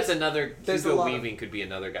mean, But there's- that's another. there's a Hugo lot of- Weaving could be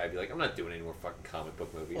another guy. Be like, I'm not doing any more fucking comic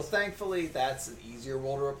book movies. Well, thankfully, that's an easier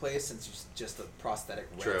role to replace since it's just a prosthetic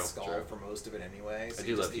red True, skull true. for most of it anyway. So I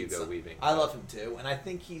you do just love need Hugo Weaving. I love him too, and I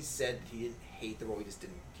think he said he didn't hate the role; he just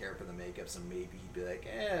didn't care for the makeup. So maybe he'd be like,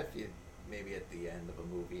 if you maybe at the end of a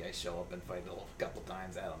movie I show up and fight a couple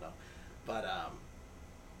times. I don't know, but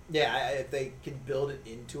yeah, if they can build it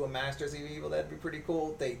into a Masters of Evil, that'd be pretty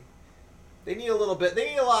cool. They need a little bit.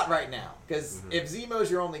 They need a lot right now because if Zemo's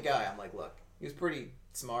your only guy, I'm like, look, he was pretty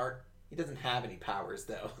smart. He doesn't have any powers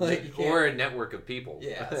though. Like, you can't- or a network of people.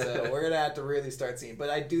 yeah, so we're gonna have to really start seeing. But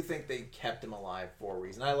I do think they kept him alive for a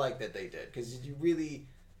reason. I like that they did because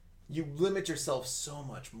you limit yourself so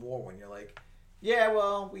much more when you're like, yeah,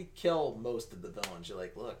 well, we kill most of the villains. You're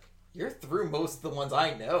like, look, you're through most of the ones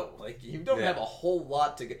I know. Like, you don't have a whole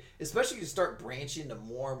lot to get. Especially you start branching to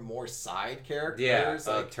more and more side characters. Yeah,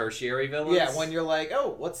 like, tertiary villains. yeah, when you're like,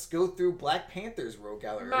 oh, let's go through Black Panther's rogue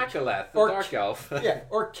gallery. Makalath, the or- Dark Elf. Yeah,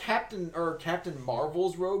 or Captain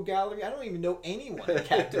Marvel's rogue gallery. I don't even know anyone in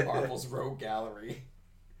Captain Marvel's rogue gallery.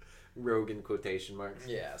 Rogue in quotation marks.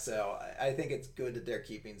 Yeah, so I think it's good that they're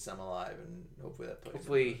keeping some alive, and hopefully that plays.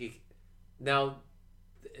 Hopefully he. Now,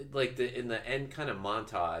 like in the end kind of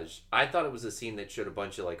montage, I thought it was a scene that showed a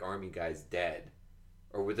bunch of like army guys dead,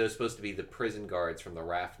 or were those supposed to be the prison guards from the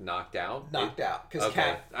raft knocked out? Out because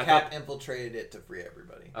Okay, I Cap thought- infiltrated it to free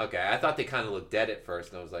everybody. Okay, I thought they kind of looked dead at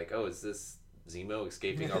first, and I was like, oh, is this Zemo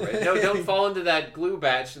escaping already? No, don't fall into that glue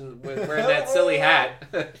batch and wearing that silly hat.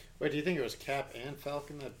 Wait, do you think it was Cap and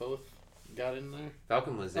Falcon that both got in there?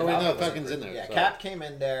 Falcon was in Oh, wait, it. no, Falcon's in there. Yeah, sorry. Cap came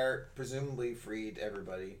in there, presumably freed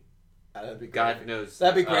everybody. That'd be great. God knows.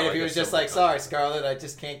 That'd be great Oh, if he I was guess just someone like, sorry, comes. Scarlet, I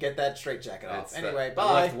just can't get that straight jacket off. That's Anyway, I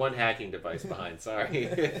bye. left one hacking device behind. Sorry. Why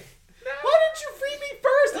didn't you free me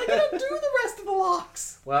first? I gotta do the rest of the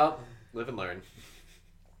locks. Well, live and learn.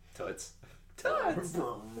 Toots. Where are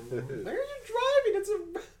you driving? It's a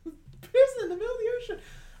prison in the middle of the ocean.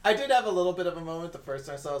 I did have a little bit of a moment the first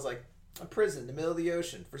time I saw it. I was like, a prison in the middle of the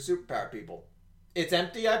ocean for superpower people. It's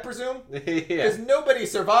empty, I presume? Yeah. Because nobody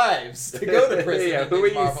survives to go to prison. Yeah, in who these are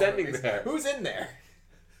you Marvel sending movies. there? Who's in there?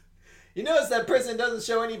 You notice that prison doesn't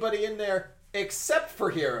show anybody in there except for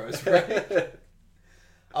heroes, right?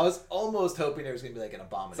 I was almost hoping there was going to be like an It's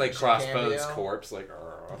Abomination like Crossbones' cameo. corpse. Like,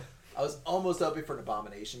 "Argh." I was almost hoping for an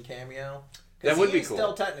Abomination cameo. That would be he's cool.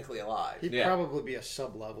 still technically alive. He'd Yeah. probably be a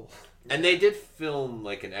sub-level. And they did film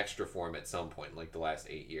like an extra form at some point, in, like the last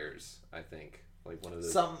 8 years, I think. Like one of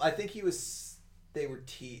those. I think he was. They were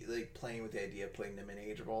like playing with the idea of putting them in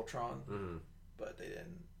Age of Ultron, but they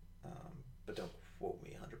didn't. But don't quote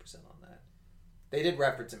me 100% on that. They did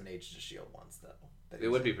reference him in Age of S.H.I.E.L.D. once, though. It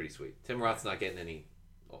would be pretty sweet. Tim Roth's not getting any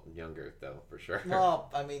younger, though, for sure. Well,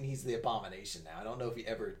 I mean, he's the Abomination now. I don't know if he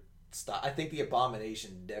ever stopped. I think the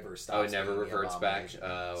Abomination never stops. Oh, it never being the reverts back? Abomination.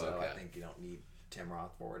 Oh, so okay. I think you don't need Tim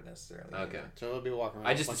Roth for it necessarily. Okay. either. So he'll be walking around.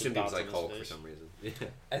 I with just a bunch assumed of he was dots like on Hulk his for face. some reason.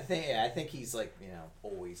 Yeah. I think he's like,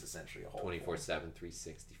 always essentially a whole 24/7,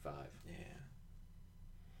 365. Yeah.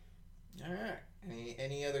 All right.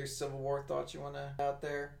 Any other Civil War thoughts you want to out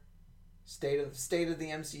there? State of the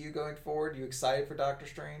MCU going forward. You excited for Doctor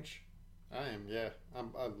Strange? I am, yeah.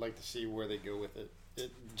 I'd like to see where they go with it.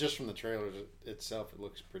 Just from the trailers itself, it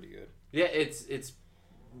looks pretty good. Yeah, it's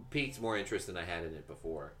piqued more interest than I had in it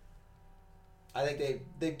before. I think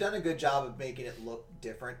they've done a good job of making it look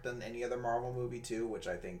different than any other Marvel movie too, which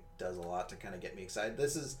I think does a lot to kind of get me excited.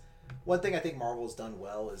 This is one thing I think Marvel's done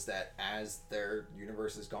well is that as their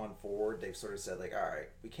universe has gone forward, they've sort of said like, all right,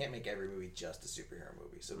 we can't make every movie just a superhero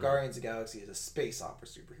movie. So Guardians of the Galaxy is a space opera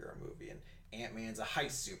superhero movie, and Ant-Man's a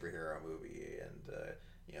heist superhero movie,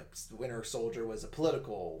 and Winter Soldier was a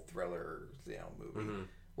political thriller movie. Mm-hmm.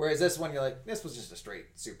 Whereas this one, you're like, this was just a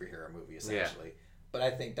straight superhero movie essentially. Yeah. But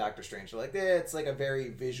I think Doctor Strange, it's like a very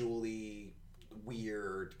visually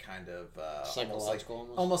weird kind of psychological,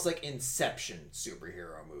 almost like Inception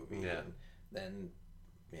superhero movie. Yeah. And then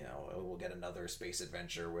we'll get another space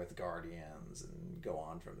adventure with Guardians and go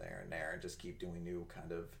on from there and just keep doing new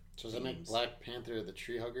kind of. So does that make Black Panther the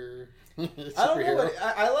tree hugger? I don't know.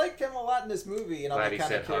 I liked him a lot in this movie, and Glad I'm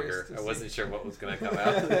kind of curious. hugger. I wasn't sure what was going to come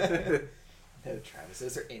out. No, Travis,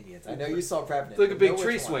 those are Indians. I know you saw Revenant. It's like a big know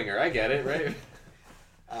tree which one. swinger. I get it, right?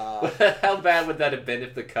 How bad would that have been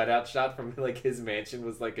if the cutout shot from like his mansion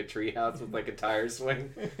was like a tree house with like a tire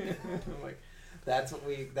swing? That's what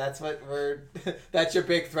we're. That's your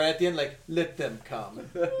big threat at the end. Like, let them come. And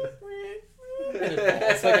it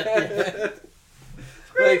falls, like, at the end.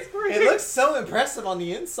 Like, it looks so impressive on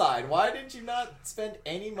the inside. Why did you not spend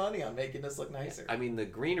any money on making this look nicer? I mean, the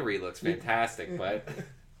greenery looks fantastic, but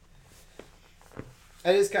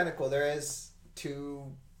it is kind of cool. There is 2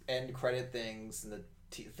 end credit things, and the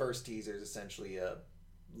first teaser is essentially a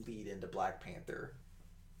lead into Black Panther.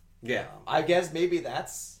 yeah. I guess maybe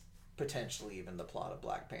that's potentially even the plot of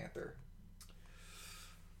Black Panther.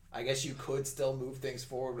 I guess you could still move things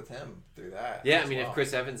forward with him through that. Yeah, I mean, if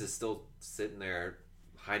Chris Evans is still sitting there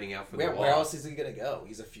hiding out for the wall. Where else is he going to go?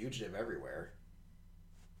 He's a fugitive everywhere.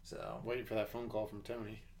 So Waiting for that phone call from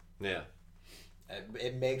Tony. Yeah.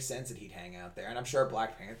 it makes sense that he'd hang out there. And I'm sure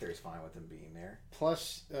Black Panther is fine with him being there.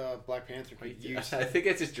 Plus, Black Panther could use... I think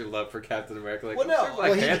it's just your love for Captain America. Like, Well, no. I'm sure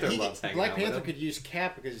Black Panther he loves hanging Black out Panther with him. could use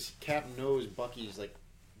Cap because Cap knows Bucky's like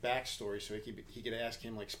backstory, so he could ask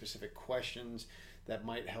him like specific questions that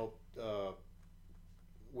might help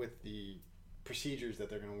with the procedures that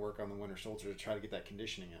they're going to work on the Winter Soldier to try to get that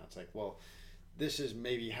conditioning out. It's like, well, this is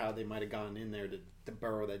maybe how they might have gone in there to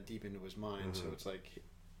burrow that deep into his mind. Mm-hmm. So it's like,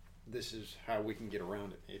 this is how we can get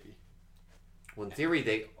around it, maybe. Well, in theory,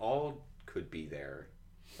 they all could be there.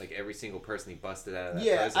 Like, every single person he busted out of that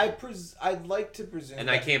Yeah, prison. I'd like to presume... And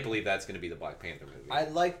I can't believe that's going to be the Black Panther movie.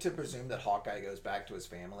 I'd like to presume that Hawkeye goes back to his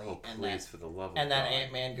family. Oh, and please, that, for the love of and that God.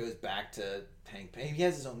 Ant-Man goes back to Hank Pym. He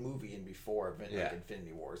has his own movie in before like Yeah.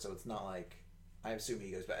 Infinity War, so it's not like... I assume he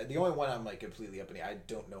goes back. The only one I'm like completely up in the... I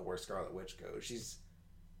don't know where Scarlet Witch goes. She's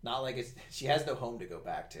not like... She has no home to go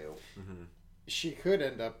back to. Mm-hmm. She could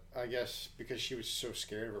end up, I guess, because she was so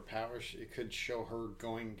scared of her powers, it could show her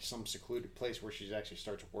going some secluded place where she actually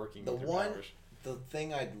starts working with her powers. The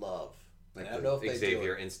thing I'd love... Like I don't know if they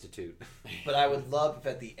Xavier do it, Institute. but I would love if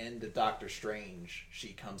at the end of Doctor Strange,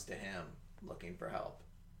 she comes to him looking for help.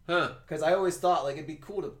 Huh. Because I always thought like it'd be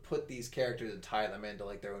cool to put these characters and tie them into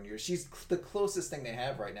like their own years. She's the closest thing they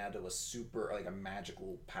have right now to a super like a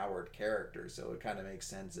magical powered character, so it kind of makes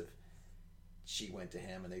sense if she went to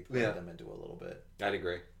him and they put them into a little bit. I'd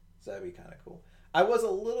agree. So that'd be kind of cool. I was a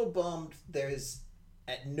little bummed. There's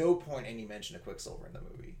at no point any mention of Quicksilver in the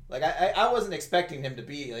movie. Like I wasn't expecting him to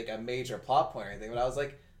be like a major plot point or anything, but I was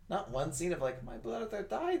like, not one scene of like my brother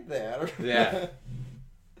died there. Yeah.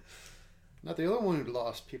 Not the only one who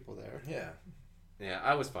lost people there. Yeah. Yeah,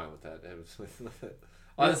 I was fine with that.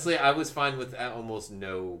 Honestly, I was fine with almost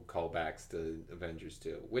no callbacks to Avengers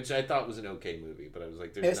 2, which I thought was an okay movie, but I was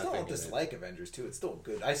like, there's I nothing still don't in dislike Avengers 2. It's still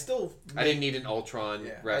good. I didn't need an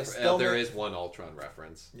Ultron reference. There is one Ultron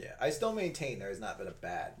reference. Yeah, I still maintain there has not been a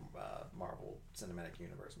bad Marvel Cinematic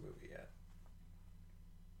Universe movie yet.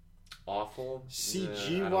 Awful?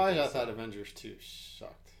 CG-wise, I thought Avengers 2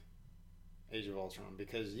 sucked. Age of Ultron,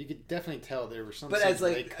 because you could definitely tell there were some scenes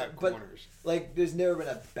where they cut corners. Like, there's never been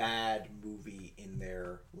a bad movie in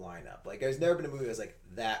their lineup. Like, there's never been a movie that's like,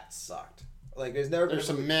 that sucked. Like, there's never been a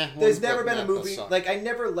movie... There's never been a movie... Like, I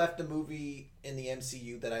never left a movie in the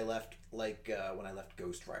MCU that I left, like, when I left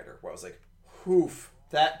Ghost Rider, where I was like, oof,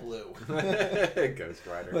 that blew. Ghost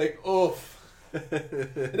Rider. Like, oof.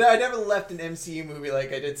 No, I never left an MCU movie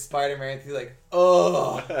like I did Spider-Man 3, like,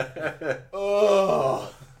 oh.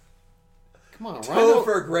 Oh. Come on,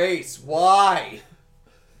 Topher Grace, why?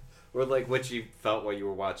 Or like what you felt while you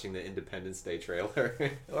were watching the Independence Day trailer.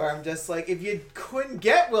 Or I'm just like, if you couldn't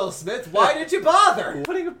get Will Smith, why did you bother?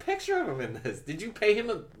 Putting a picture of him in this. Did you pay him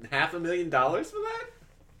 $500,000 for that?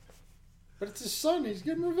 But it's his son. He's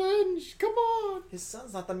getting revenge. Come on. His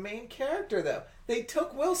son's not the main character, though. They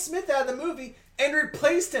took Will Smith out of the movie and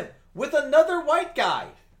replaced him with another white guy.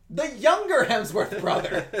 The younger Hemsworth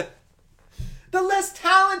brother. The less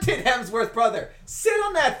talented Hemsworth brother. Sit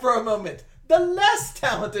on that for a moment. The less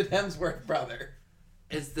talented Hemsworth brother.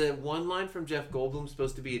 Is the one line from Jeff Goldblum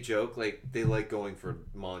supposed to be a joke? Like, they like going for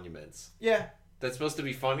monuments. Yeah. That's supposed to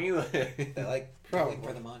be funny? They like going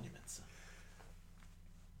for the monuments.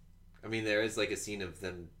 I mean, there is like a scene of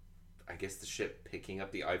them, I guess the ship picking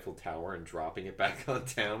up the Eiffel Tower and dropping it back on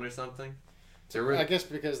town or something. I guess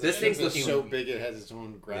because this thing's looking so big it has its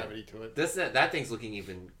own gravity to it. That thing's looking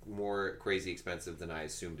even more crazy expensive than I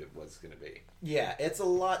assumed it was going to be. Yeah, it's a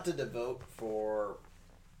lot to devote for...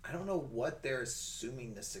 I don't know what they're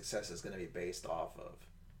assuming the success is going to be based off of.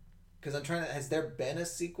 Because I'm trying to... Has there been a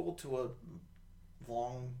sequel to a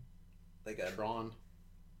long... like a Tron?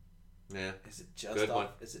 Yeah. Is it just Good off? one.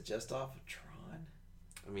 Is it just off of Tron?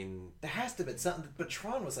 I mean... There has to have been something... But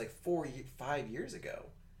Tron was like 5 years ago.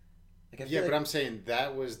 Like, Yeah, but I'm saying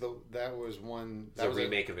that was one. It's a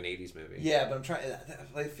remake of an 80s movie. Yeah, but I'm trying.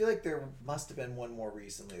 I feel like there must have been one more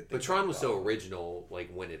recently. But Tron was so original,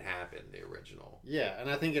 like when it happened, the original. Yeah, and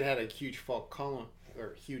I think it had a huge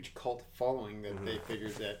cult following that they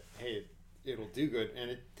figured that, hey, it'll do good,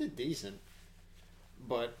 and it did decent.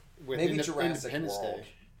 But with maybe Jurassic Independence World. Day,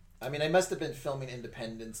 I mean, they must have been filming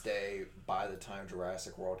Independence Day by the time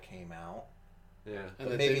Jurassic World came out. Yeah,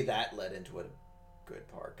 But maybe that led into a good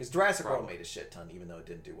part, because Jurassic World made a shit ton, even though it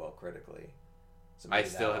didn't do well critically. So I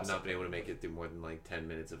still have not been able to make it through more than like 10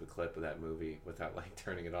 minutes of a clip of that movie without like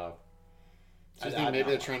turning it off. So I think maybe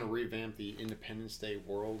they're trying to revamp the Independence Day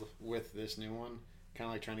world with this new one. Kind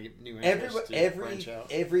of like trying to get new interest to branch out.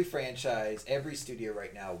 Every franchise, every studio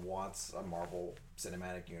right now wants a Marvel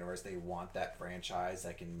Cinematic Universe. They want that franchise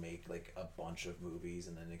that can make like a bunch of movies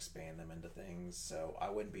and then expand them into things. So I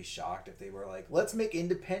wouldn't be shocked if they were like, let's make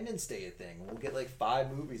Independence Day a thing. We'll get like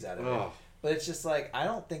 5 movies out of it. But it's just like, I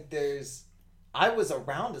don't think there's... I was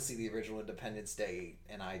around to see the original Independence Day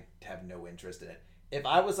and I have no interest in it. If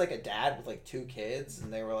I was like a dad with like 2 kids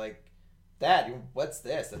and they were like, Dad, what's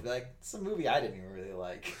this? I'd be like, it's a movie I didn't even really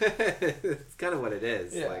like. It's kind of what it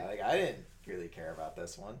is. Yeah, like I didn't really care about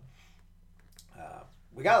this one.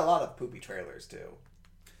 We got a lot of poopy trailers too.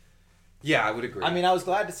 Yeah, I would agree. I mean, I was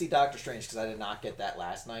glad to see Doctor Strange because I did not get that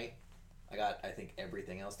last night. I got, I think,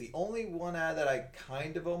 everything else. The only one that I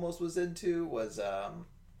kind of almost was into was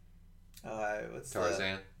what's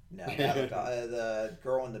Tarzan? The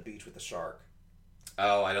girl on the beach with the shark.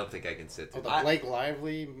 Oh, I don't think I can sit through the Blake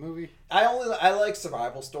Lively movie? I like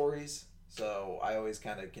survival stories, so I always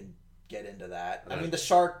kind of can get into that. I mean, the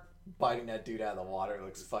shark biting that dude out of the water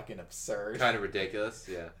looks fucking absurd. Kind of ridiculous,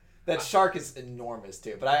 yeah. That shark is enormous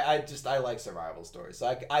too, but I like survival stories,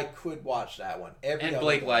 so I could watch that one. And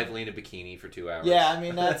Blake Lively in a bikini for 2 hours. Yeah, I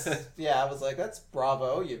mean that's I was like, that's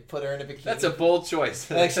bravo. You put her in a bikini. That's a bold choice.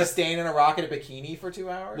 Like she's staying in a rock in a bikini for 2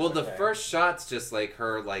 hours. Well, the first shot's just like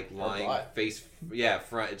her like lying face,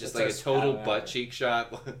 front, just like a total butt cheek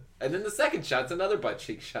shot, and then the second shot's another butt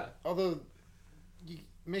cheek shot. Although, it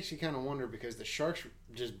makes you kind of wonder because the sharks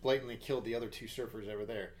just blatantly killed the other 2 surfers over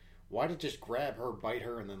there. Why did it just grab her, bite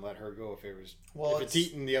her, and then let her go if it was if it's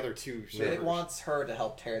eating the other 2 surfers? It wants her to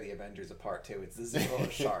help tear the Avengers apart too. It's the Zero of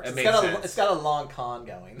sharks. It's got a long con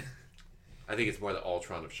going. I think it's more the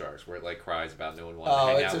Ultron of sharks, where it like cries about no one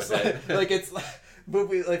wanting to hang out with it. Like it's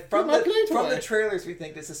movie like from the trailers. We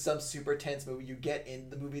think this is some super tense movie. You get in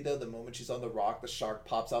the movie though, the moment she's on the rock, the shark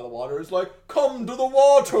pops out of the water. It's like, come to the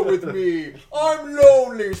water with me. I'm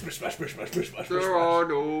lonely. Splash, splash, splash, splash, splash, splash. There are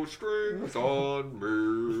no strings on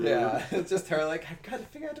me. Yeah, it's just her like, I've got to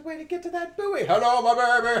figure out a way to get to that buoy. Hello, my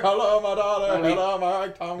baby. Hello, my daughter. Hello, my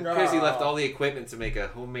tongue. Because he left all the equipment to make a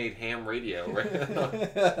homemade ham radio. Right?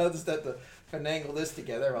 I'll just have to finagle this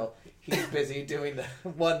together while he's busy doing the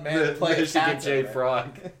one man play. Michigan J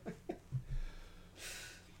Frog.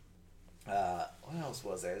 What else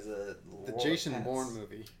was there? The Jason Bourne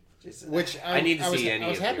movie. Which I need to see any of the originals. I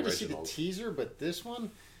was happy to see the teaser, but this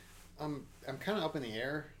one, I'm kind of up in the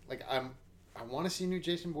air. Like I want to see a new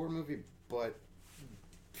Jason Bourne movie, but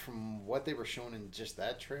from what they were shown in just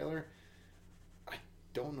that trailer, I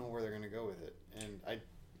don't know where they're going to go with it, and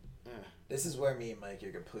This is where me and Mike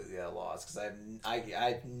are completely at a loss because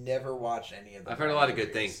I've never watched any of them. I've heard a lot of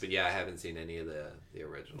good things, but yeah, I haven't seen any of the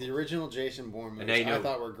originals. The original Jason Bourne movies I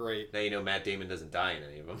thought were great. Now you know Matt Damon doesn't die in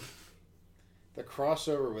any of them. The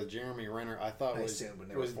crossover with Jeremy Renner I thought was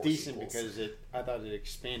decent because I thought it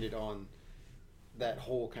expanded on that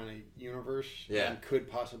whole kind of universe and could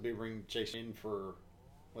possibly bring Jason in for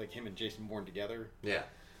like him and Jason Bourne together. Yeah.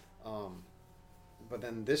 But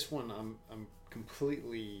then this one I'm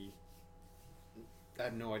completely... I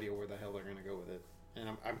have no idea where the hell they're going to go with it. And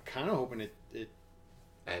I'm kind of hoping it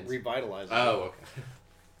revitalizes it. Oh, okay.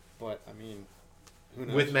 But, I mean, who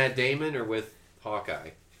knows? With Matt Damon or with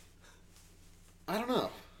Hawkeye? I don't know.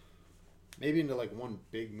 Maybe into, like, one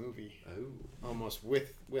big movie. Oh. Almost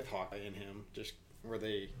with Hawkeye and him. Just where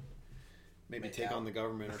they maybe take on the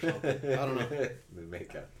government or something. I don't know. The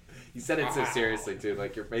makeup. You said it so seriously, too.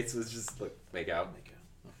 Like, your face was just, like, make out. Do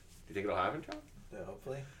you think it'll happen, John? Yeah,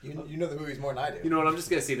 hopefully. You know the movies more than I do. You know what? I'm just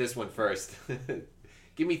going to see this one first.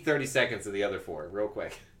 Give me 30 seconds of the other 4, real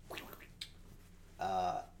quick.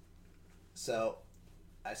 So,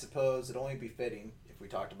 I suppose it'd only be fitting if we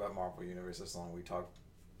talked about Marvel Universe this long. We talked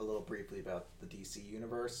a little briefly about the DC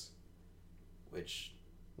Universe, which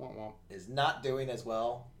is not doing as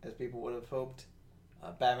well as people would have hoped.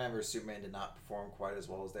 Batman vs. Superman did not perform quite as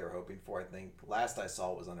well as they were hoping for. I think last I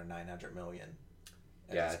saw it was under 900 million.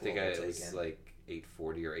 Yeah, I think it was like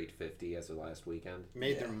 840 or 850 as of last weekend.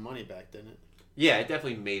 Made their money back, didn't it? Yeah, it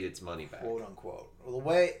definitely made its money back. quote unquote. Well, the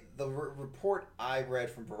way the report I read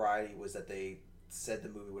from Variety was that they said the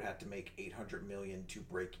movie would have to make $800 million to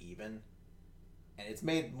break even, and it's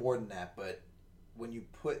made more than that. But when you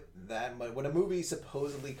put that money, when a movie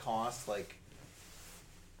supposedly costs like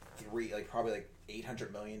probably like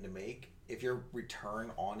 $800 million to make, if your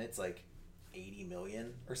return on it's like 80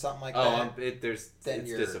 million or something like that. It's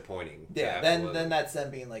disappointing. Yeah, then that's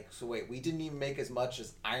them being like, so wait, we didn't even make as much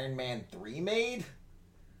as Iron Man 3 made?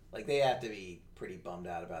 Like, they have to be pretty bummed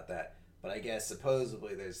out about that. But I guess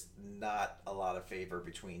supposedly there's not a lot of favor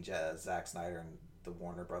between Zack Snyder and the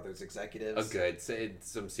Warner Brothers executives. Oh, good. So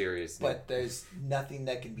it's some serious... But there's nothing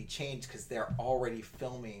that can be changed because they're already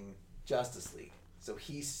filming Justice League. So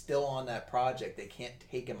he's still on that project. They can't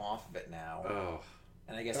take him off of it now. Oh.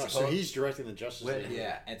 And I guess so he's directing the Justice League.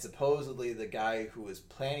 Yeah, and supposedly the guy who was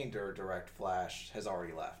planning to direct Flash has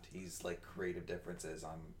already left. He's like, creative differences.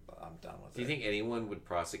 I'm done with it. Do you think anyone would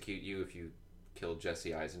prosecute you if you killed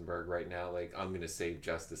Jesse Eisenberg right now? Like, I'm gonna save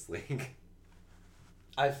Justice League.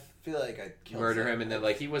 I feel like I'd kill murder him, and then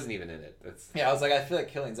like he wasn't even in it. Yeah, I was like, I feel like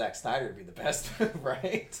killing Zack Snyder would be the best,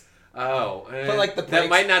 right? Oh, put like the brakes, that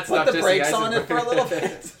might not stop put the Jesse brakes on it for a little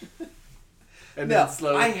bit. And no, then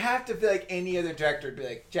slowly... I have to feel like any other director would be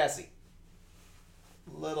like, Jesse,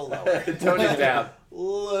 little lower, tone it down,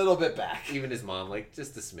 little bit back. Even his mom, like,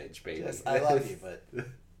 just a smidge, baby. I love you, but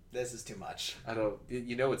this is too much. I don't.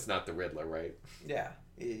 You know, it's not the Riddler, right? Yeah,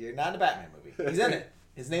 you're not in a Batman movie. He's in it.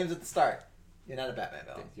 His name's at the start. You're not a Batman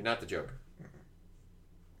villain. You're not the Joker.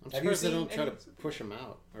 I'm surprised they don't try to push him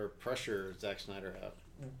out or pressure Zack Snyder out.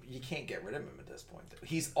 You can't get rid of him at this point.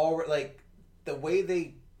 He's already, like, the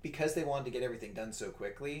way because they wanted to get everything done so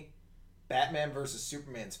quickly, Batman versus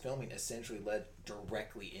Superman's filming essentially led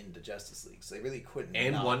directly into Justice League. So they really couldn't.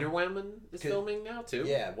 And Wonder Woman is filming now too.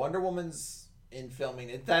 Yeah, Wonder Woman's in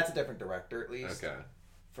filming. That's a different director, at least. Okay.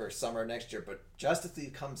 For summer next year, but Justice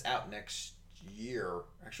League comes out next year.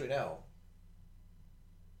 Actually, no.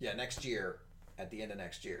 Yeah, next year. At the end of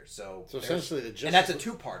next year, so essentially and that's a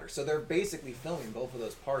two-parter. So they're basically filming both of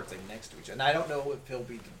those parts like next to each other. And I don't know if he'll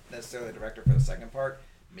be necessarily a director for the second part.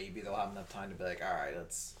 Maybe they'll have enough time to be like, all right,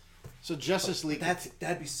 let's. So Justice League.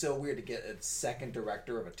 That'd be so weird to get a second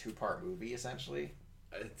director of a two-part movie, essentially.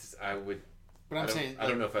 I would. But I'm saying I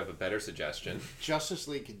don't know if I have a better suggestion. Justice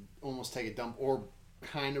League could almost take a dump or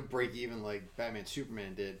kind of break even like Batman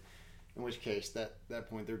Superman did. In which case, that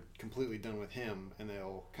point, they're completely done with him, and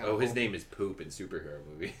they'll kind of... his name is Poop in superhero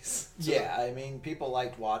movies. Yeah, I mean, people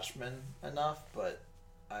liked Watchmen enough, but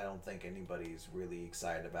I don't think anybody's really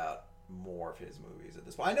excited about more of his movies at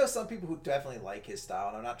this point. I know some people who definitely like his style,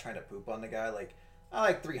 and I'm not trying to poop on the guy. Like, I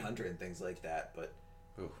like 300 and things like that, but...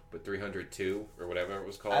 Ooh, but 302, or whatever it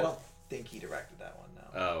was called? I don't think he directed that one,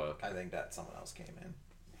 no. Oh, okay. I think that someone else came in.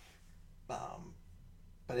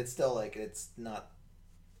 But it's still, like, it's not...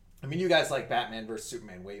 I mean, you guys like Batman vs.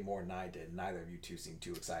 Superman way more than I did. Neither of you two seem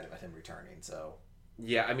too excited about him returning, so...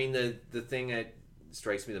 Yeah, I mean, the thing that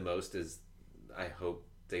strikes me the most is I hope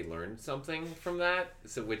they learned something from that,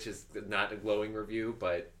 so which is not a glowing review,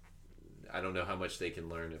 but I don't know how much they can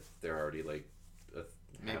learn if they're already, like,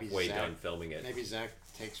 halfway done filming it. Maybe Zach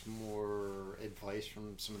takes more advice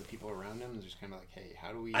from some of the people around him and just kind of like, hey,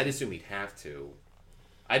 how do we... I'd assume he'd have to.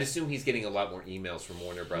 I'd assume he's getting a lot more emails from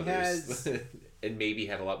Warner Brothers and maybe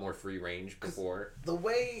had a lot more free range before. The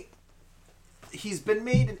way he's been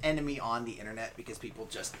made an enemy on the internet because people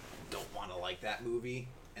just don't want to like that movie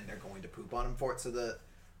and they're going to poop on him for it. So the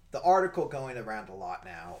article going around a lot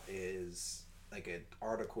now is like an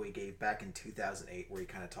article he gave back in 2008 where he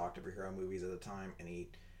kind of talked over hero movies at the time, and he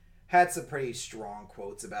had some pretty strong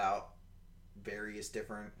quotes about various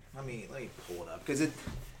different... let me pull it up because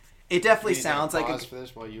it definitely sounds like pause for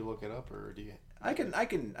this while you look it up, or do you? I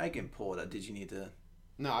can pull it up. Did you need to?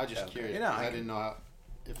 No, I was just curious. You know, I didn't know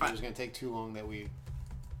if it was going to take too long that we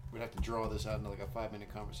would have to draw this out into like a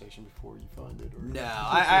 5-minute conversation before you find it. Or... No,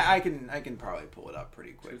 I can probably pull it up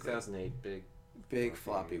pretty quickly. 2008, big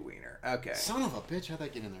floppy wiener. Okay. Son of a bitch! How'd I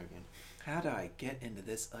get in there again? How do I get into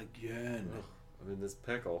this again? I'm in this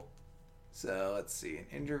pickle. So let's see, an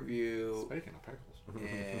interview. Speaking of pickles.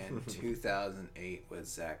 In 2008 with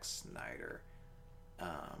Zack Snyder.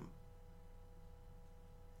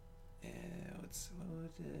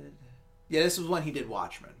 Yeah, this was when he did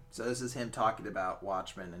Watchmen. So this is him talking about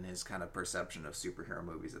Watchmen and his kind of perception of superhero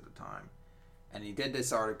movies at the time. And he did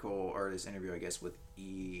this article, or this interview, I guess, with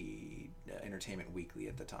Entertainment Weekly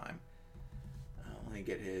at the time. Let me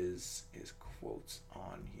get his quotes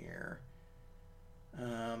on here.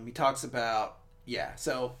 He talks about Yeah,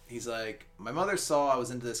 so he's like, my mother saw I was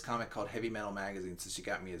into this comic called Heavy Metal Magazine, so she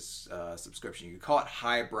got me his subscription. You could call it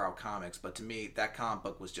highbrow comics, but to me, that comic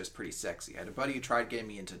book was just pretty sexy. I had a buddy who tried getting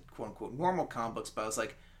me into quote-unquote normal comic books, but I was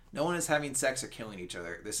like, no one is having sex or killing each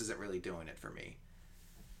other. This isn't really doing it for me.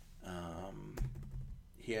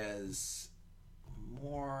 He has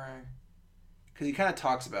more... Because he kind of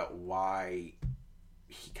talks about why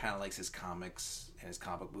he kind of likes his comics and his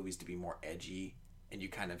comic book movies to be more edgy. And you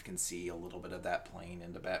kind of can see a little bit of that playing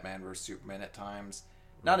into Batman vs. Superman at times.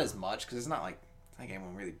 Not as much, because it's not like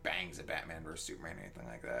anyone really bangs at Batman vs. Superman or anything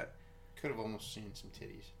like that. Could have almost seen some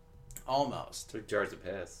titties. Almost. Took jars of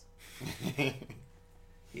piss.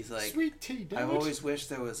 He's like, sweet tea, I've always wished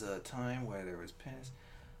there was a time where there was piss.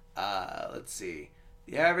 Let's see.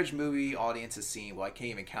 The average movie audience has seen, well, I can't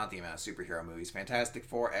even count the amount of superhero movies. Fantastic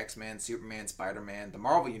Four, X-Men, Superman, Spider-Man. The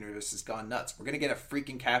Marvel Universe has gone nuts. We're going to get a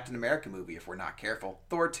freaking Captain America movie if we're not careful.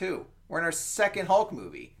 Thor 2. We're in our second Hulk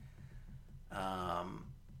movie. Yeah,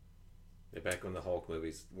 back when the Hulk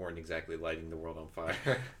movies weren't exactly lighting the world on fire.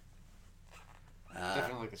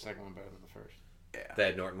 Definitely like the second one better than the first. Yeah. The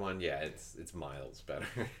Ed Norton one, yeah, it's miles better.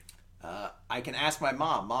 I can ask my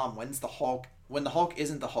mom, when's the Hulk? When the Hulk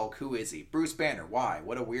isn't the Hulk, who is he? Bruce Banner. Why?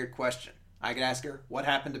 What a weird question. I could ask her, what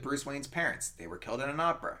happened to Bruce Wayne's parents? They were killed in an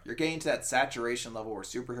opera. You're getting to that saturation level where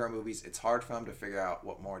superhero movies, it's hard for them to figure out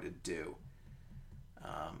what more to do.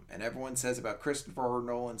 And everyone says about Christopher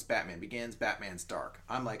Nolan's Batman Begins, Batman's dark.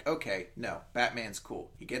 I'm like, okay, no, Batman's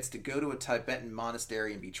cool. He gets to go to a Tibetan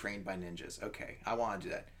monastery and be trained by ninjas. Okay, I want to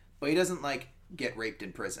do that. But he doesn't, get raped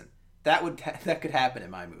in prison. That could happen in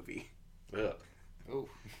my movie. Ugh. Oh.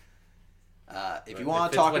 If you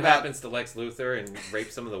want to talk talk what about happens to Lex Luthor and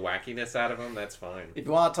rape some of the wackiness out of him, that's fine. if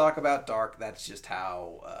you want to talk about dark, that's just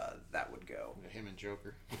how that would go. Him and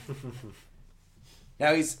Joker. Now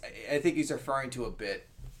I think he's referring to a bit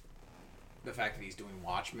the fact that he's doing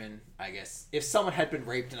Watchmen. I guess if someone had been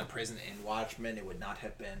raped in a prison in Watchmen, it would not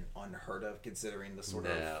have been unheard of considering the sort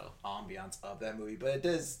of ambiance of that movie. But it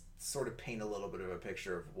does sort of paint a little bit of a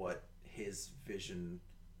picture of what his vision.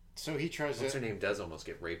 So he tries What's to... her name does almost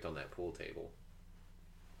get raped on that pool table.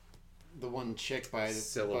 The one chick by...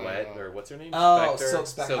 Silhouette, or what's her name? Oh, Spectre? Silk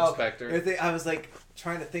Spectre. Spectre. I was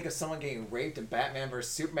trying to think of someone getting raped in Batman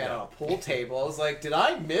vs. Superman on a pool table. I was like, did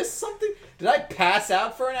I miss something? Did I pass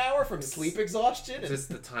out for an hour from sleep exhaustion? It's just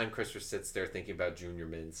the time Christopher sits there thinking about Junior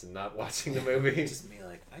Mints and not watching the movie. Just me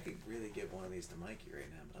I could really give one of these to Mikey right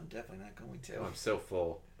now, but I'm definitely not going to. Oh, I'm so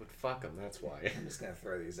full. But fuck him, that's why. I'm just going to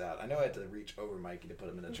throw these out. I know I had to reach over Mikey to put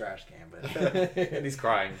them in the trash can, but... And he's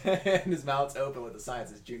crying. And his mouth's open with the sign that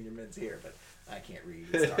says Junior Mints here, but I can't read.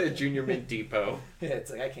 It's dark. Junior Mint Depot. Yeah,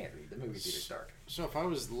 it's I can't read. The movie theater's dark. So if I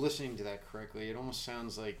was listening to that correctly, it almost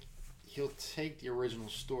sounds like he'll take the original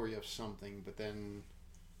story of something, but then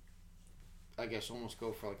I guess almost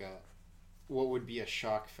go for what would be a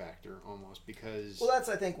shock factor almost, because... Well, that's,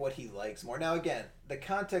 I think, what he likes more. Now, again, the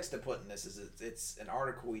context of putting this is it's an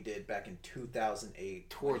article he did back in 2008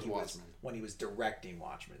 towards Watchmen. When he was directing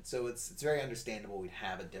Watchmen. So it's very understandable we'd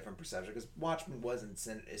have a different perception, because Watchmen wasn't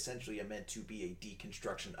essentially meant to be a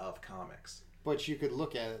deconstruction of comics. But you could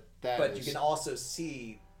look at that But you can also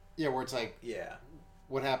see... Yeah, where it's like... Yeah.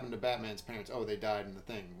 What happened to Batman's parents? Oh, they died in the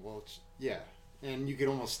thing. Well, yeah. And you could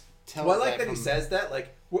almost... Well, I like that he says that.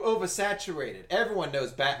 We're oversaturated. Everyone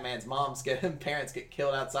knows Batman's parents get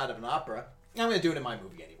killed outside of an opera. I'm going to do it in my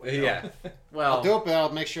movie anyway. Yeah. Well, I'll do it, but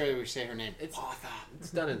I'll make sure we say her name.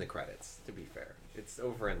 It's done in the credits, to be fair. It's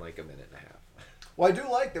over in a minute and a half. Well, I do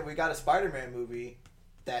like that we got a Spider-Man movie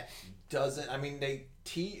that doesn't... I mean,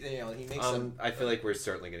 he makes some... I feel like we're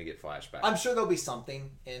certainly going to get flashbacks. I'm sure there'll be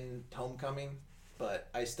something in Homecoming, but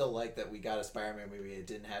I still like that we got a Spider-Man movie. It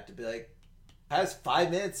didn't have to be has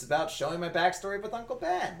 5 minutes about showing my backstory with Uncle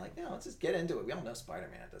Ben. No, let's just get into it. We all know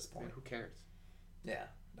Spider-Man at this point. Who cares? Yeah.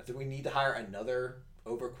 I think we need to hire another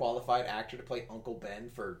overqualified actor to play Uncle Ben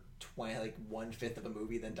for 1/5 of a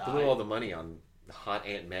movie, then die. Blew all the money on hot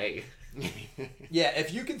Aunt May. Yeah,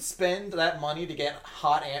 if you can spend that money to get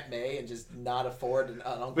hot Aunt May and just not afford an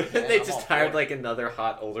Uncle Ben, They just hired another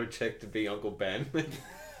hot older chick to be Uncle Ben.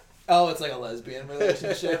 Oh, it's like a lesbian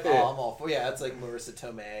relationship. Oh, I'm all for. Yeah, it's like Marissa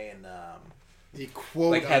Tomei and the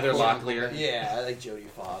quote like Heather Locklear. Yeah, I like Jodie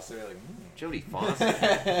Foster. Jodie Foster.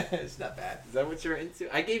 It's not bad. Is that what you're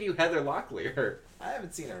into? I gave you Heather Locklear. I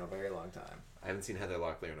haven't seen her in a very long time. I haven't seen Heather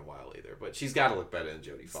Locklear in a while either, but she's got to look better than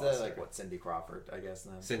Jodie Foster. Cindy Crawford, I guess.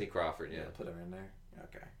 Then. Cindy Crawford, yeah. Put her in there.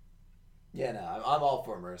 Okay. Yeah, no, I'm all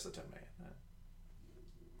for Marissa Tomei.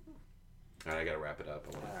 All right, I got to wrap it up.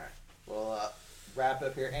 All right. Well, wrap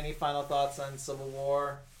up here. Any final thoughts on Civil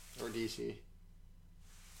War? Or DC?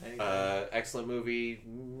 Excellent movie.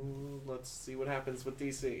 Let's see what happens with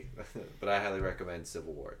DC. But I highly recommend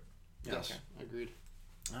Civil War. Yes, Okay. agreed.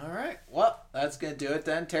 All right. Well, that's going to do it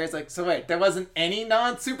then. Terry's like, so wait, there wasn't any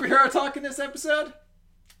non-superhero talk in this episode?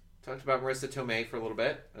 Talked about Marissa Tomei for a little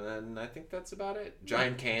bit, and then I think that's about it.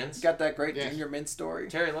 Giant cans. Got that great Yeah. Junior Mint story.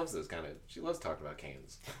 Terry loves those kind of. She loves talking about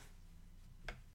cans.